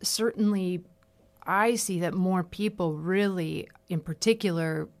 Certainly, I see that more people really, in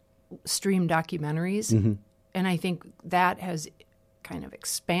particular, stream documentaries. And I think that has kind of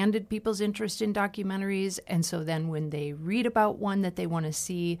expanded people's interest in documentaries. And so then when they read about one that they want to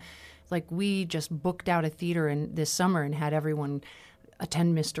see, like we just booked out a theater this summer and had everyone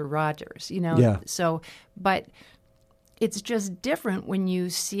attend Mr. Rogers, Yeah. So, but it's just different when you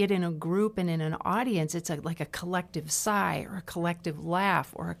see it in a group and in an audience. It's like a collective sigh or a collective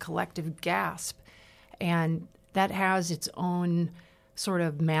laugh or a collective gasp. And that has its own sort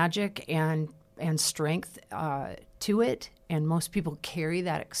of magic and strength to it, and most people carry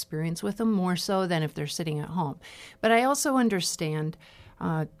that experience with them more so than if they're sitting at home. But I also understand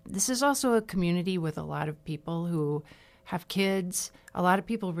this is also a community with a lot of people who have kids. A lot of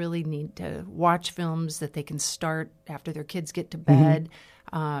people really need to watch films that they can start after their kids get to bed.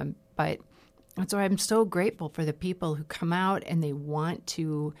 But so I'm so grateful for the people who come out and they want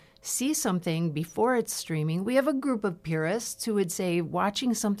to see something before it's streaming. We have a group of purists who would say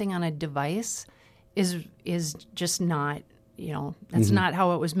watching something on a device is just not that's not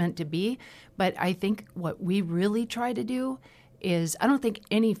how it was meant to be. But I think what we really try to do is, I don't think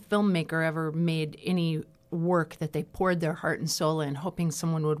any filmmaker ever made any work that they poured their heart and soul in, hoping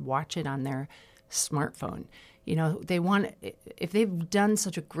someone would watch it on their smartphone. They want, if they've done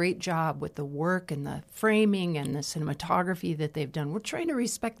such a great job with the work and the framing and the cinematography that they've done, we're trying to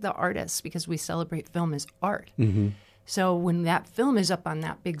respect the artists because we celebrate film as art. Mm-hmm. So when that film is up on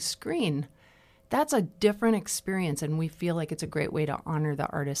that big screen, that's a different experience, and we feel like it's a great way to honor the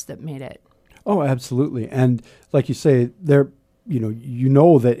artist that made it. Oh, absolutely. And like you say, that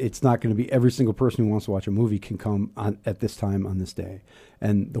it's not going to be every single person who wants to watch a movie can come on at this time on this day.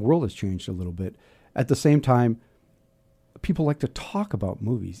 And the world has changed a little bit. At the same time, people like to talk about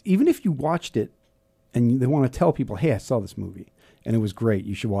movies. Even if you watched it and they want to tell people, hey, I saw this movie and it was great.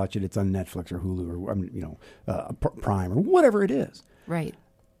 You should watch it. It's on Netflix or Hulu or Prime or whatever it is. Right.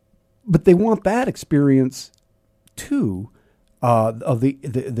 But they want that experience too, of the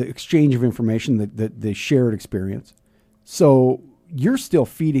exchange of information, the shared experience. So you're still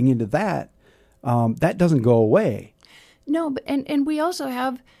feeding into that. That doesn't go away. No, but and we also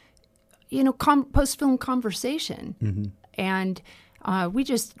have, post-film conversation. Mm-hmm. And we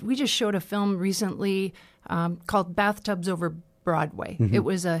just showed a film recently called Bathtubs Over Broadway. Mm-hmm. It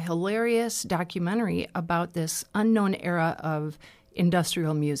was a hilarious documentary about this unknown era of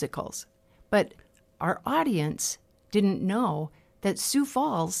industrial musicals. But our audience didn't know that Sioux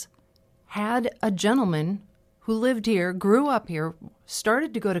Falls had a gentleman who lived here, grew up here,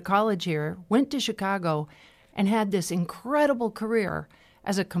 started to go to college here, went to Chicago, and had this incredible career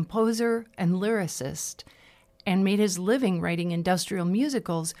as a composer and lyricist, and made his living writing industrial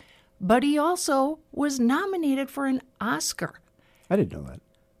musicals. But he also was nominated for an Oscar. I didn't know that.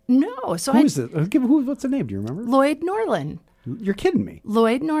 No. So Who is it? What's the name? Do you remember? Lloyd Norland. You're kidding me.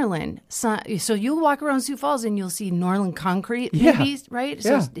 Lloyd Norland. So you'll walk around Sioux Falls and you'll see Norland Concrete, Yeah. maybe, right?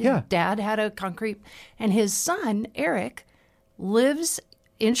 Yeah, So his dad had a concrete, and his son, Eric, lives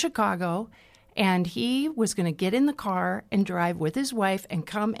in Chicago, and he was going to get in the car and drive with his wife and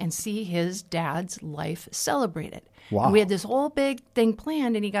come and see his dad's life celebrated. Wow. And we had this whole big thing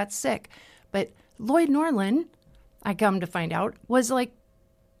planned, and he got sick. But Lloyd Norland, I come to find out, was like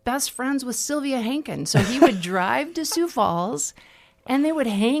best friends with Sylvia Hankin. So he would drive to Sioux Falls, and they would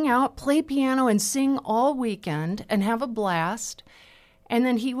hang out, play piano, and sing all weekend and have a blast. And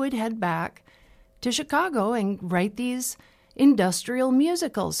then he would head back to Chicago and write these industrial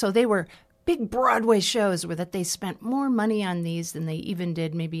musicals. So they were big Broadway shows where that they spent more money on these than they even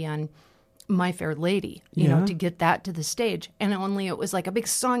did maybe on My Fair Lady, to get that to the stage. And only it was like a big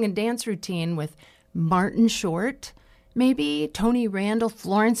song and dance routine with Martin Short, maybe Tony Randall,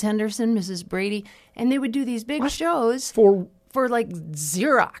 Florence Henderson, Mrs. Brady, and they would do these big shows for like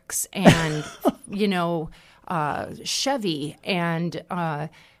Xerox and Chevy and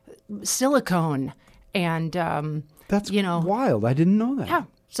Silicone and That's wild. I didn't know that. Yeah.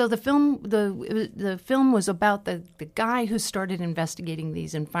 So the film was about the guy who started investigating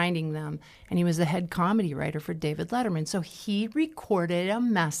these and finding them, and he was the head comedy writer for David Letterman. So he recorded a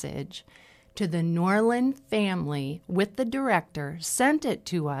message to the Norland family with the director, sent it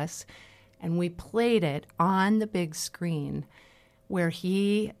to us, and we played it on the big screen where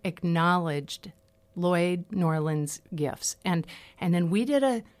he acknowledged Lloyd Norland's gifts. And then we did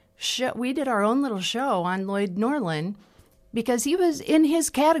our own little show on Lloyd Norland because he was in his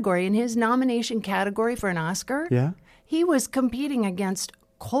category, in his nomination category for an Oscar. Yeah. He was competing against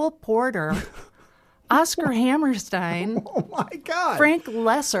Cole Porter, Oscar Hammerstein, Oh my God. Frank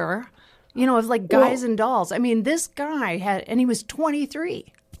Lesser, of like Guys and Dolls. I mean, this guy and he was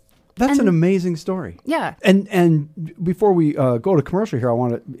 23. That's an amazing story. Yeah. And before we go to commercial here, I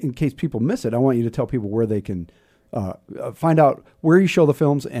want to, in case people miss it, I want you to tell people where they can find out where you show the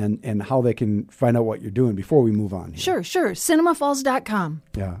films and how they can find out what you're doing before we move on here. Sure. CinemaFalls.com.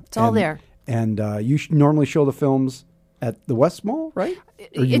 Yeah. It's all there. And you normally show the films at the West Mall, right?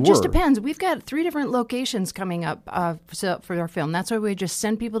 It just depends. We've got 3 different locations coming up for our film. That's why we just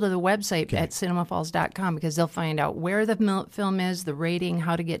send people to the website at cinemafalls.com because they'll find out where the film is, the rating,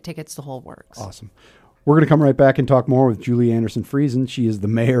 how to get tickets, the whole works. Awesome. We're going to come right back and talk more with Julie Anderson Friesen. She is the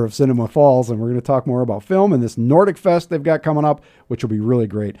mayor of Cinema Falls, and we're going to talk more about film and this Nordic Fest they've got coming up, which will be really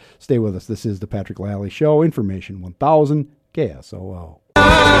great. Stay with us. This is the Patrick Lally Show, Information 1000 KSOO.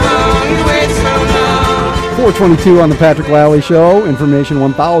 422 on the Patrick Lally Show, Information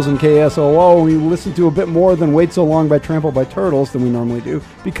 1000 KSOO. We listen to a bit more than Wait So Long by Trampled by Turtles than we normally do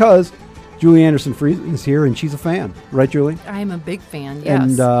because Julie Anderson Friesen is here and she's a fan. Right, Julie? I'm a big fan,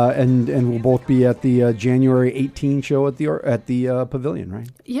 yes. And we'll both be at the January 18 show at the Pavilion, right?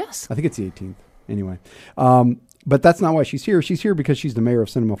 Yes. I think it's the 18th. Anyway, But that's not why she's here. She's here because she's the mayor of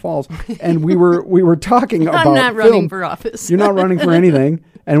Cinema Falls, and we were talking about. I'm not running film. for office. You're not running for anything,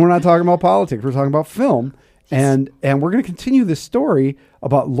 and we're not talking about politics. We're talking about film, and we're going to continue this story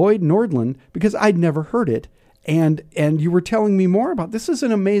about Lloyd Nordland because I'd never heard it, and you were telling me more about this. Is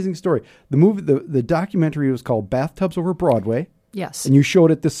an amazing story. The movie, the documentary was called Bathtubs Over Broadway. Yes. And you showed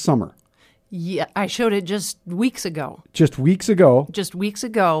it this summer. Yeah, I showed it just weeks ago. Just weeks ago.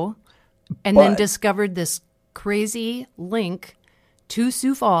 And then discovered this crazy link to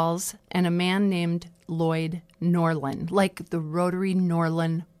Sioux Falls and a man named Lloyd Norland, like the Rotary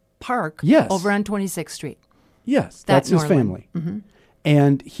Norland Park over on 26th Street. Yes, that's his family. Mm-hmm.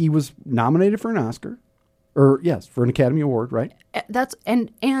 And he was nominated for an Oscar, for an Academy Award, right? That's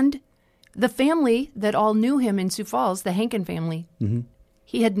and the family that all knew him in Sioux Falls, the Hankin family,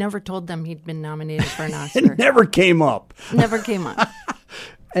 he had never told them he'd been nominated for an Oscar. It never came up. Never came up.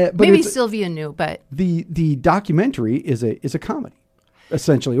 But maybe Sylvia knew, but the documentary is a comedy,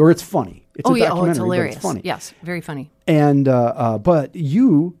 essentially, or it's funny. It's a documentary, it's hilarious. But it's funny. Yes, very funny. And but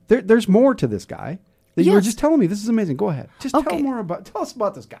there's more to this guy. That you were just telling me. This is amazing. Go ahead. Just tell us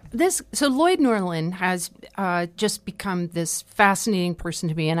about this guy. So Lloyd Norland has just become this fascinating person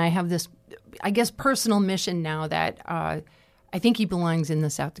to me, and I have this, I guess, personal mission now that I think he belongs in the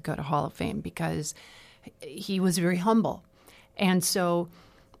South Dakota Hall of Fame because he was very humble, and so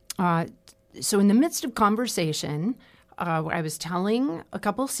in the midst of conversation, I was telling a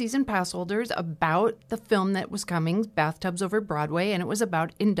couple of season pass holders about the film that was coming, Bathtubs Over Broadway, and it was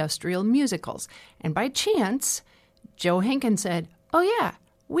about industrial musicals. And by chance, Joe Hankin said, "Oh yeah,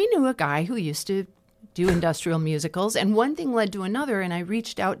 we knew a guy who used to do industrial musicals." And one thing led to another, and I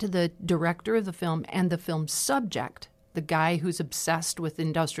reached out to the director of the film and the film's subject, the guy who's obsessed with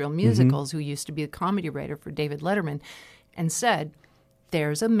industrial musicals, who used to be a comedy writer for David Letterman, and said,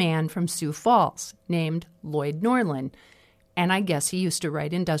 "There's a man from Sioux Falls named Lloyd Norland, and I guess he used to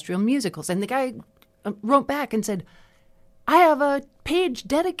write industrial musicals." And the guy wrote back and said, "I have a page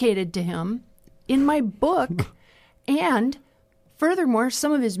dedicated to him in my book, and furthermore,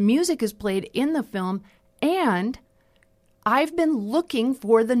 some of his music is played in the film, and I've been looking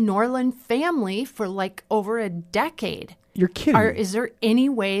for the Norland family for like over a decade. You're kidding me. Is there any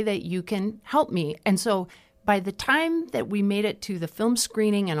way that you can help me?" And so by the time that we made it to the film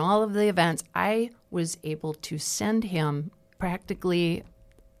screening and all of the events, I was able to send him practically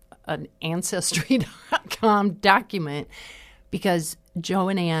an Ancestry.com document because Joe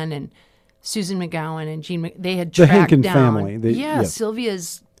and Ann and Susan McGowan and Jean, they had tracked Hankin down. family.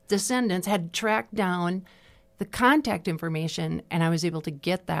 Sylvia's descendants had tracked down the contact information, and I was able to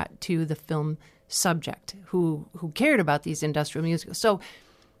get that to the film subject who cared about these industrial musicals. So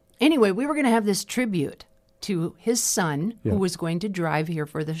anyway, we were going to have this tribute to his son, who was going to drive here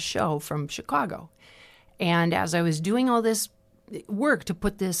for the show from Chicago. And as I was doing all this work to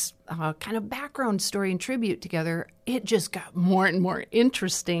put this kind of background story and tribute together, it just got more and more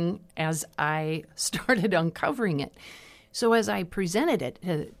interesting as I started uncovering it. So as I presented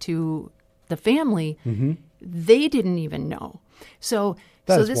it to the family, they didn't even know. So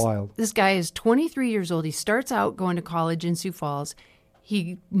That's wild. This guy is 23 years old. He starts out going to college in Sioux Falls.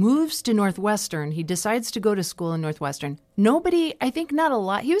 He moves to Northwestern. He decides to go to school in Northwestern. Nobody, I think not a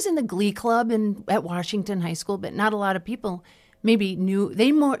lot. He was in the Glee Club at Washington High School, but not a lot of people maybe knew.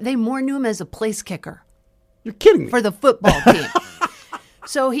 They more knew him as a place kicker. You're kidding me. For the football team.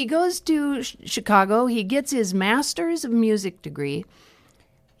 So he goes to Chicago. He gets his master's of music degree.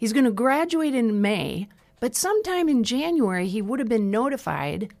 He's going to graduate in May, but sometime in January he would have been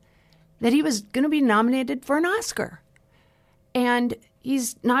notified that he was going to be nominated for an Oscar. And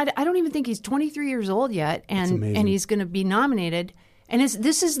he's not, I don't even think he's 23 years old yet, and he's going to be nominated. And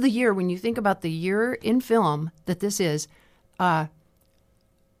this is the year, when you think about the year in film that this is,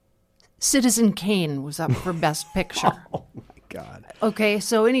 Citizen Kane was up for Best Picture. Oh, my God. Okay,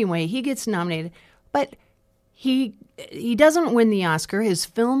 so anyway, he gets nominated, but he doesn't win the Oscar. His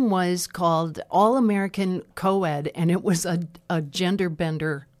film was called All American Co-Ed, and it was a gender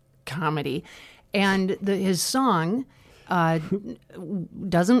bender comedy. And his song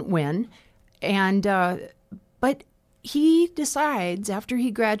doesn't win, and but he decides after he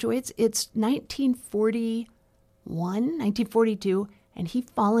graduates, it's 1942, and he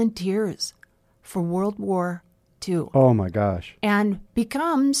volunteers for World War II. Oh my gosh! And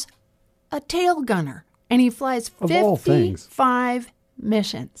becomes a tail gunner, and he flies 55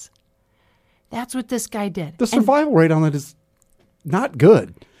 missions. That's what this guy did. The survival rate on that is not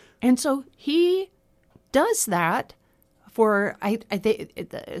good. And so he does that. So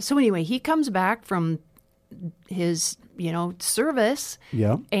anyway, he comes back from his, service.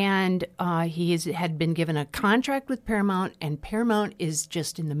 Yeah. And had been given a contract with Paramount, and Paramount is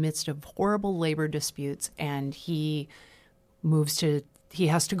just in the midst of horrible labor disputes, and he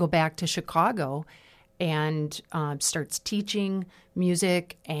has to go back to Chicago and starts teaching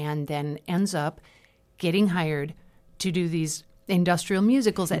music, and then ends up getting hired to do these industrial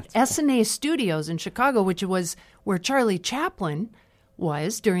musicals at SNA Studios in Chicago, which was where Charlie Chaplin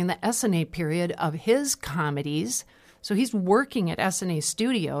was during the SNA period of his comedies. So he's working at SNA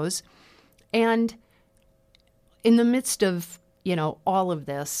Studios, and in the midst of, all of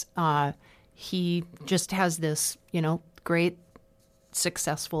this, he just has this, great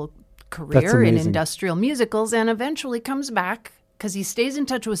successful career in industrial musicals, and eventually comes back because he stays in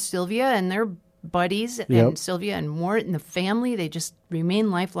touch with Sylvia, and they're buddies, and Sylvia and Mort and the family, they just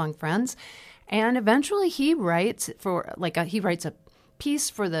remain lifelong friends. And eventually he writes a piece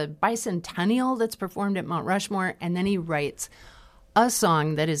for the bicentennial that's performed at Mount Rushmore, and then he writes a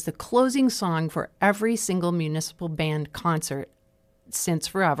song that is the closing song for every single municipal band concert since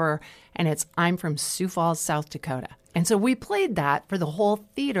forever, and it's I'm from Sioux Falls, South Dakota. And so we played that for the whole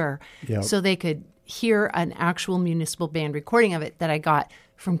theater so they could hear an actual municipal band recording of it that I got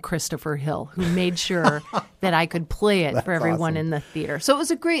from Christopher Hill, who made sure that I could play it for everyone in the theater. So it was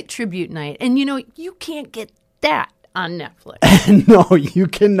a great tribute night. And, you can't get that on Netflix. No, you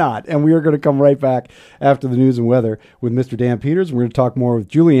cannot. And we are going to come right back after the news and weather with Mr. Dan Peters. We're going to talk more with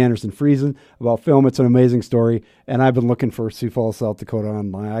Julie Anderson Friesen about film. It's an amazing story. And I've been looking for Sioux Falls, South Dakota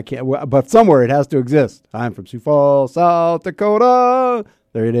online. I can't, but somewhere it has to exist. I'm from Sioux Falls, South Dakota.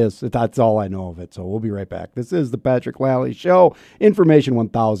 There it is. That's all I know of it. So we'll be right back. This is the Patrick Lally Show. Information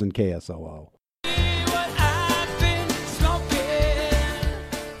 1000 KSOO.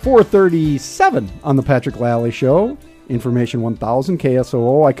 4:37 on the Patrick Lally Show. Information 1000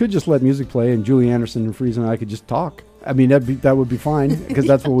 KSOO. I could just let music play and Julie Anderson and Friesen and I could just talk. I mean, that would be fine because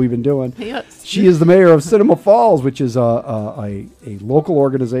that's what we've been doing. Yes. She is the mayor of Cinema Falls, which is a local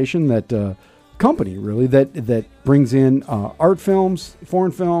organization company really that brings in art films,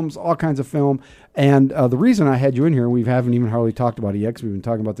 foreign films, all kinds of film. And the reason I had you in here, we haven't even hardly talked about it yet because we've been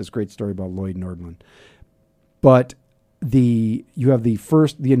talking about this great story about Lloyd Nordland. But you have the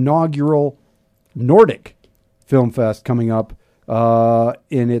inaugural Nordic Film Fest coming up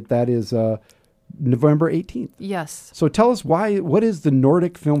in it. That is November 18th. Yes. So tell us what is the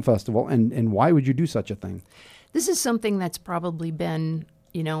Nordic Film Festival and why would you do such a thing? This is something that's probably been,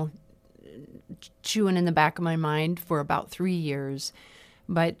 chewing in the back of my mind for about 3 years.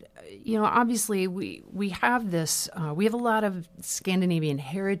 But, obviously we have this, we have a lot of Scandinavian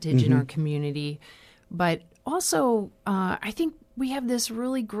heritage in our community, but also I think we have this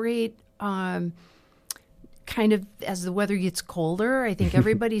really great kind of, as the weather gets colder, I think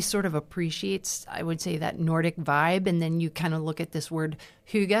everybody sort of appreciates, I would say, that Nordic vibe. And then you kind of look at this word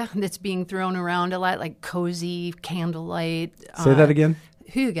hygge that's being thrown around a lot, like cozy, candlelight. Say that again.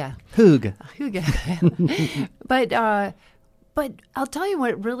 Hygge. But I'll tell you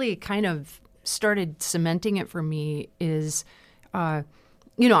what really kind of started cementing it for me is,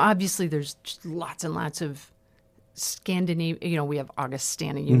 obviously there's just lots and lots of Scandinavia, we have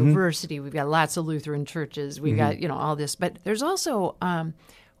Augustana University, we've got lots of Lutheran churches, we've got, all this, but there's also,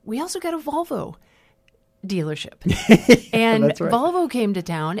 we also got a Volvo dealership. And That's right. Volvo came to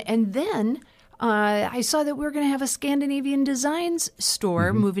town, and then I saw that we were going to have a Scandinavian Designs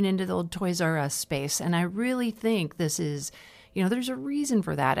store moving into the old Toys R Us space. And I really think this is, there's a reason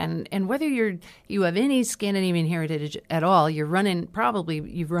for that. And whether you have any Scandinavian heritage at all, you've run up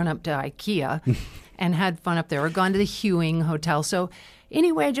to IKEA and had fun up there, or gone to the Hewing Hotel. So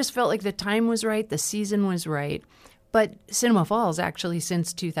anyway, I just felt like the time was right, the season was right. But Cinema Falls, actually,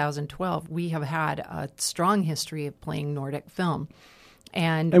 since 2012, we have had a strong history of playing Nordic film.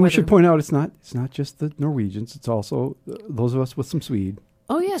 And we should point out it's not just the Norwegians, it's also those of us with some Swede.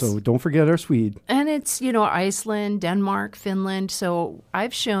 Oh, yes. So don't forget our Swede. And it's, Iceland, Denmark, Finland. So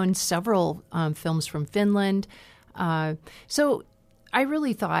I've shown several films from Finland. So I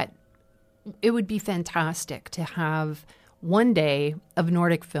really thought it would be fantastic to have one day of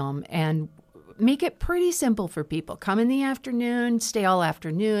Nordic film and make it pretty simple for people. Come in the afternoon, stay all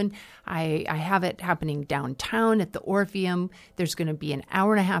afternoon. I have it happening downtown at the Orpheum. There's going to be an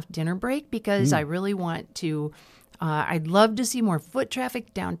hour-and-a-half dinner break because I really want to I'd love to see more foot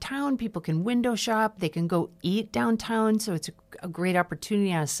traffic downtown. People can window shop. They can go eat downtown. So it's a great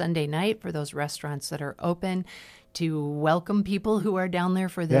opportunity on a Sunday night for those restaurants that are open to welcome people who are down there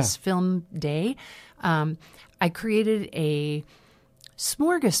for this film day. I created a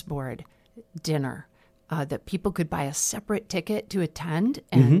smorgasbord dinner that people could buy a separate ticket to attend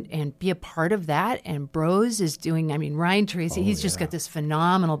and be a part of that. And Bros is doing, I mean, Ryan Tracy, he's just got this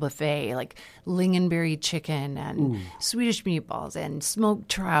phenomenal buffet, like lingonberry chicken and Swedish meatballs and smoked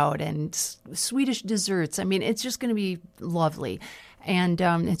trout and Swedish desserts. I mean, it's just going to be lovely. And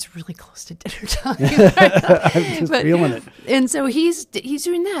it's really close to dinner time. I'm just feeling it. And so he's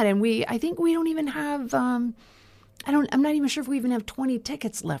doing that. And I think we don't even have... I'm not even sure if we even have 20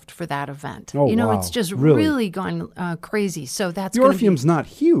 tickets left for that event. Oh, wow. It's just really gone crazy. So that's the Orpheum's not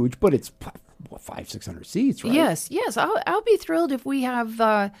huge, but it's 500-600 seats, right? Yes. I'll be thrilled if we have,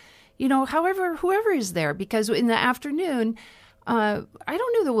 whoever is there, because in the afternoon, I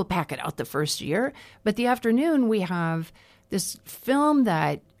don't know that we'll pack it out the first year, but the afternoon we have this film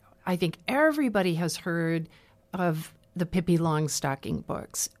that I think everybody has heard of, the Pippi Longstocking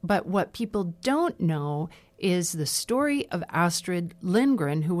books. But what people don't know is the story of Astrid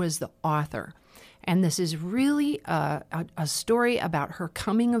Lindgren, who was the author. And this is really a story about her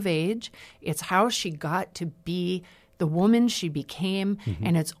coming of age. It's how she got to be the woman she became.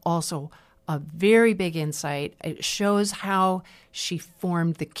 And it's also a very big insight. It shows how she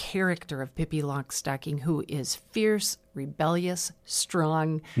formed the character of Pippi Longstocking, who is fierce, rebellious,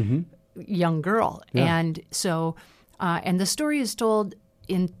 strong, young girl. Yeah. And so... and the story is told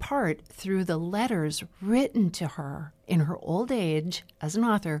in part through the letters written to her in her old age as an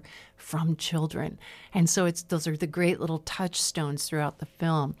author from children. And so those are the great little touchstones throughout the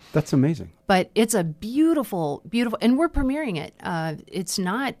film. That's amazing. But it's a beautiful, beautiful, and we're premiering it. It's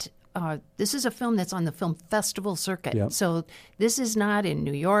not, this is a film that's on the film festival circuit. Yep. So this is not in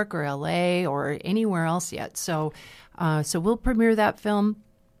New York or LA or anywhere else yet. So we'll premiere that film,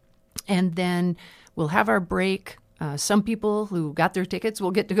 and then we'll have our break. Some people who got their tickets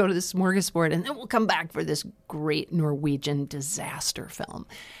will get to go to the Smorgasbord, and then we'll come back for this great Norwegian disaster film.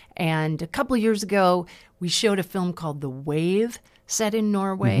 And a couple of years ago, we showed a film called The Wave, set in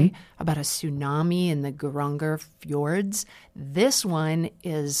Norway, about a tsunami in the Geiranger fjords. This one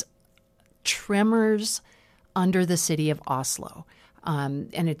is tremors under the city of Oslo.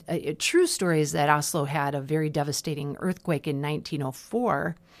 And a true story is that Oslo had a very devastating earthquake in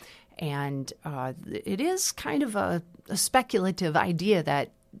 1904. And it is kind of a speculative idea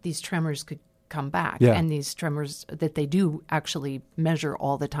that these tremors could come back, and these tremors that they do actually measure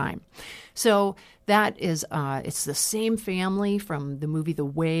all the time. So that is, it's the same family from the movie The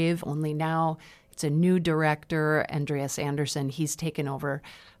Wave, only now it's a new director, Andreas Andersen. He's taken over.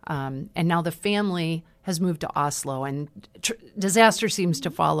 And now the family has moved to Oslo, and disaster seems to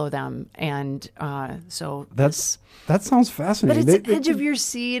follow them. And so that sounds fascinating. But it's the edge of your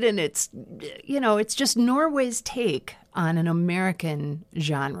seat, and it's just Norway's take on an American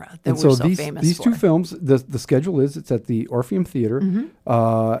genre that we're so famous for. These two films, the schedule is it's at the Orpheum Theater.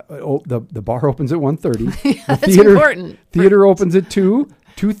 The bar opens at 1:30. That's important. Theater opens at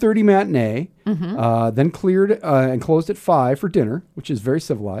 2:30 matinee, then cleared and closed at 5 for dinner, which is very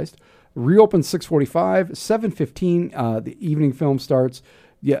civilized. Reopens 6:45, 7:15. The evening film starts.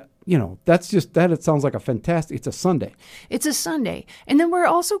 Yeah, it sounds like a fantastic. It's a Sunday. It's a Sunday, and then we're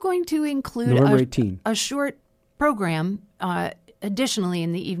also going to include November 18. A short program, additionally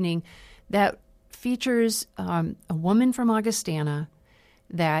in the evening, that features a woman from Augustana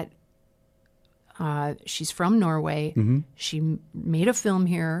that. She's from Norway. She made a film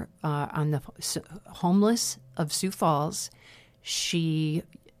here on the homeless of Sioux Falls. She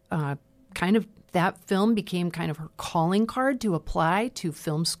that film became kind of her calling card to apply to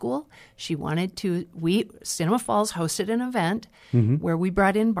film school. She wanted to, Cinema Falls hosted an event where we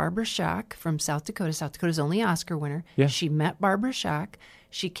brought in Barbara Schack from South Dakota. South Dakota's only Oscar winner. Yeah. She met Barbara Schack.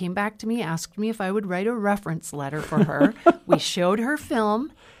 She came back to me, asked me if I would write a reference letter for her. We showed her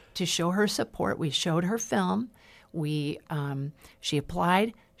film. To show her support, we showed her film. She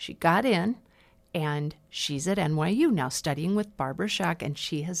applied, she got in, and she's at NYU now studying with Barbara Schack, and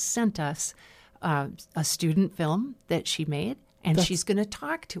she has sent us a student film that she made, and she's going to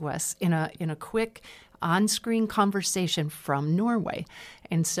talk to us in a quick on-screen conversation from Norway.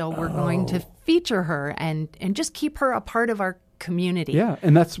 And so we're going to feature her and just keep her a part of our community. Yeah,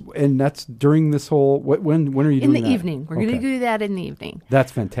 and that's during this whole. When are you doing that? In the evening. We're going to do that in the evening.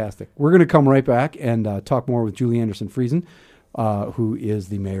 That's fantastic. We're going to come right back and talk more with Julie Anderson Friesen, who is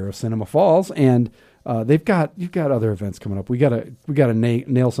the mayor of Cinema Falls, and you've got other events coming up. We gotta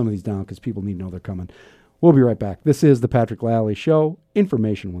nail some of these down because people need to know they're coming. We'll be right back. This is the Patrick Lally Show.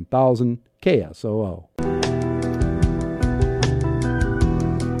 Information 1000 KSOO.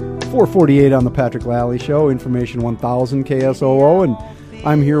 4:48 on the Patrick Lally Show, Information 1000 KSOO, and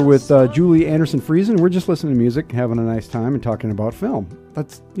I'm here with Julie Anderson Friesen. We're just listening to music, having a nice time, and talking about film.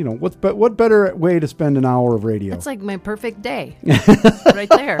 That's, what better way to spend an hour of radio? That's like my perfect day, right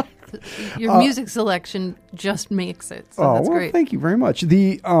there. Your music selection just makes it. So that's great. Thank you very much.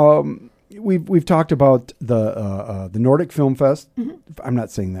 We've talked about the Nordic Film Fest. Mm-hmm. I'm not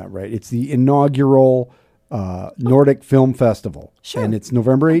saying that right. It's the inaugural Nordic Film Festival. Sure. And it's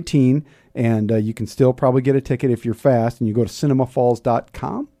November 18, and you can still probably get a ticket if you're fast, and you go to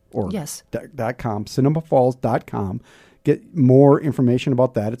cinemafalls.com or Yes. .com, cinemafalls.com. Get more information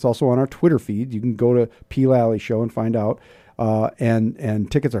about that. It's also on our Twitter feed. You can go to P. Lally Show and find out.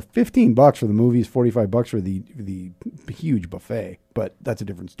 And tickets are $15 for the movies, $45 for the huge buffet. But that's a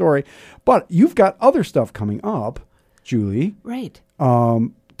different story. But you've got other stuff coming up, Julie. Right.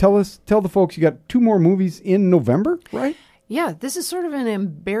 Tell the folks you got 2 more movies in November, right? Yeah, this is sort of an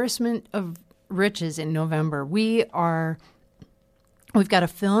embarrassment of riches in November. We've got a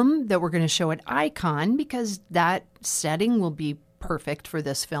film that we're going to show at Icon because that setting will be perfect for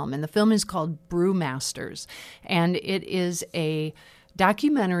this film. And the film is called Brewmasters, and it is a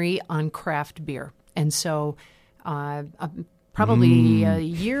documentary on craft beer. And so probably a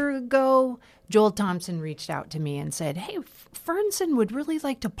year ago, Joel Thompson reached out to me and said, hey, Fernson would really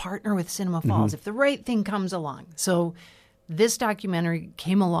like to partner with Cinema Falls if the right thing comes along. So this documentary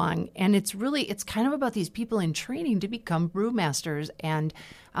came along, and it's kind of about these people in training to become brewmasters and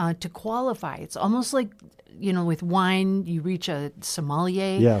to qualify. It's almost like, with wine, you reach a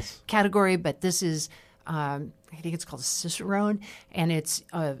sommelier category, but this is, I think it's called Cicerone, and it's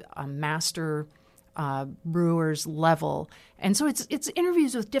a master brewers level. And so it's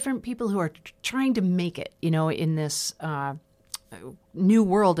interviews with different people who are trying to make it, in this new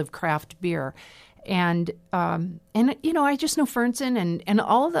world of craft beer. And I just know Fernson and a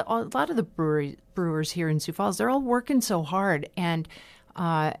lot of the brewers here in Sioux Falls. They're all working so hard, and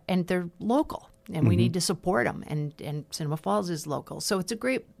they're local, and we need to support them. And Cinema Falls is local, so it's a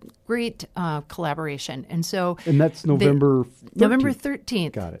great collaboration. And that's November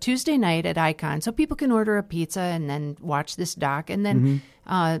 13th. Got it. Tuesday night at Icon, so people can order a pizza and then watch this doc. And then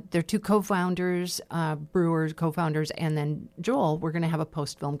their 2 co-founders, brewers co-founders, and then Joel. We're going to have a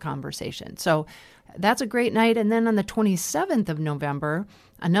post-film conversation. So that's a great night. And then on the 27th of November,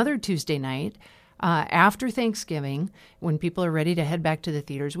 another Tuesday night, after Thanksgiving, when people are ready to head back to the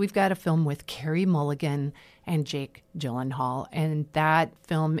theaters, we've got a film with Carey Mulligan and Jake Gyllenhaal. And that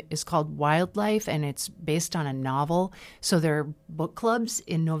film is called Wildlife, and it's based on a novel. So there are book clubs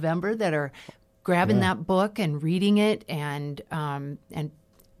in November that are grabbing that book and reading it and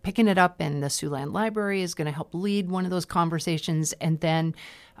picking it up. And the Siouxland Library is going to help lead one of those conversations. And then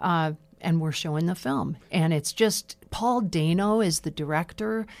and we're showing the film. And it's just, Paul Dano is the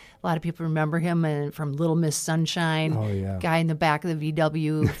director. A lot of people remember him from Little Miss Sunshine. Oh, yeah. Guy in the back of the VW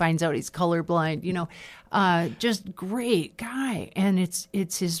who finds out he's colorblind. Just great guy. And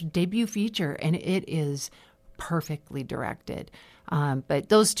it's his debut feature, and it is perfectly directed. But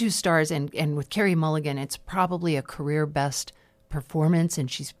those 2 stars, and with Carey Mulligan, it's probably a career best performance,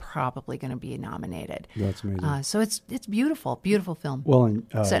 and she's probably going to be nominated. That's amazing. So it's beautiful film. Well, and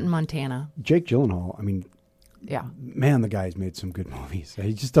set in Montana. Jake Gyllenhaal, I mean, man, the guy's made some good movies.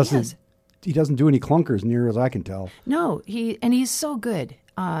 He just doesn't. He doesn't do any clunkers, near as I can tell. No, he's so good.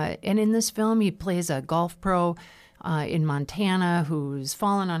 And in this film, he plays a golf pro in Montana who's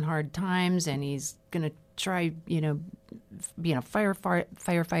fallen on hard times, and he's going to try, being a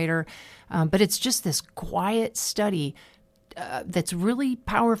firefighter. But it's just this quiet study that's really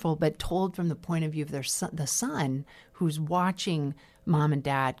powerful, but told from the point of view of the son who's watching mom and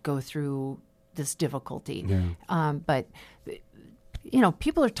dad go through this difficulty. Yeah. But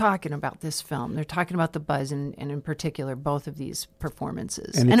people are talking about this film. They're talking about the buzz, and in particular, both of these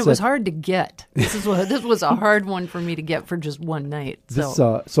performances. And it was hard to get. This was a hard one for me to get for just one night.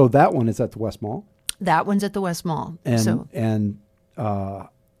 So that one is at the West Mall. That one's at the West Mall. And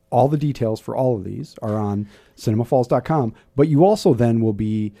all the details for all of these are on cinemafalls.com. But you also then will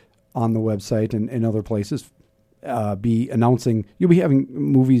be on the website and other places be announcing, you'll be having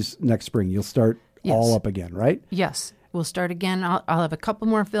movies next spring. You'll start all up again, right? Yes. We'll start again. I'll have a couple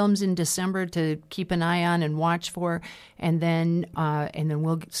more films in December to keep an eye on and watch for. And then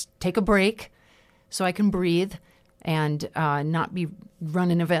we'll take a break so I can breathe and not be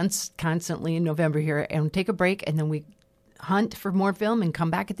running events constantly in November here, and take a break. And then we hunt for more film and come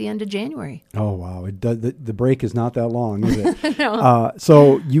back at the end of January. Oh, wow. The break is not that long, is it? No.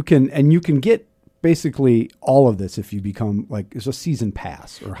 So you can get basically all of this if you become it's a season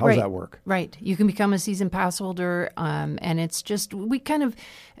pass, or how does that work? Right. You can become a season pass holder, and it's just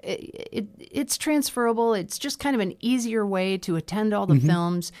it's transferable. It's just kind of an easier way to attend all the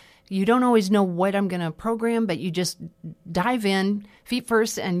films. You don't always know what I'm going to program, but you just dive in feet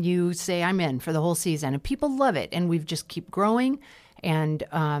first and you say, I'm in for the whole season. And people love it. And we've just keep growing. And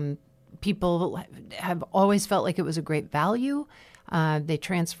people have always felt like it was a great value. They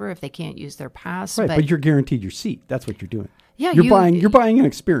transfer if they can't use their pass. Right, but you're guaranteed your seat. That's what you're doing. Yeah, you're buying an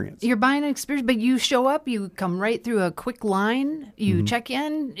experience. You're buying an experience, but you show up, you come right through a quick line, you check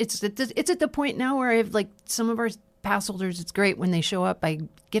in. It's at the point now where I have some of our pass holders, it's great when they show up. I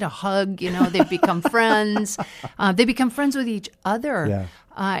get a hug, they become friends. They become friends with each other. Yeah.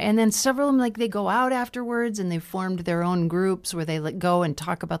 And then several of them, they go out afterwards and they've formed their own groups where they go and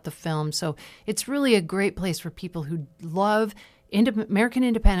talk about the film. So it's really a great place for people who love American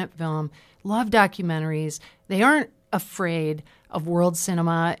independent film, love documentaries. They aren't afraid of world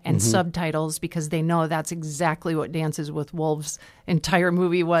cinema and subtitles because they know that's exactly what Dances with Wolves' entire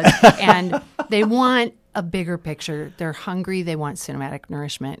movie was. And they want a bigger picture. They're hungry. They want cinematic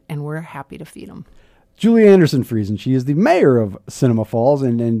nourishment, and we're happy to feed them. Julie Anderson-Friesen, she is the mayor of Cinema Falls,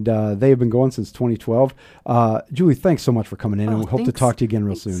 and they have been going since 2012. Julie, thanks so much for coming in, and we hope to talk to you again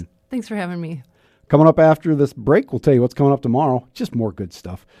real soon. Thanks for having me. Coming up after this break, we'll tell you what's coming up tomorrow. Just more good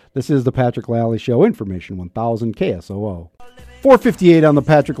stuff. This is the Patrick Lally Show, Information 1000 KSOO. 4:58 on the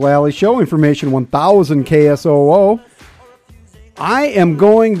Patrick Lally Show, Information 1000 KSOO. I am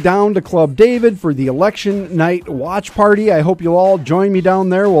going down to Club David for the election night watch party. I hope you'll all join me down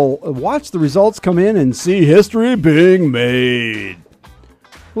there. We'll watch the results come in and see history being made.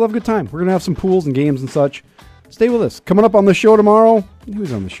 We'll have a good time. We're going to have some pools and games and such. Stay with us. Coming up on the show tomorrow.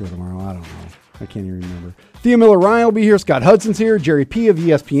 Who's on the show tomorrow? I don't know. I can't even remember. Thea Miller-Ryan will be here. Scott Hudson's here. Jerry P. of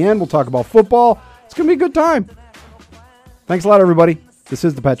ESPN. We'll talk about football. It's going to be a good time. Thanks a lot, everybody. This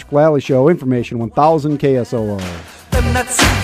is the Patrick Lally Show, Information 1000 KSOO.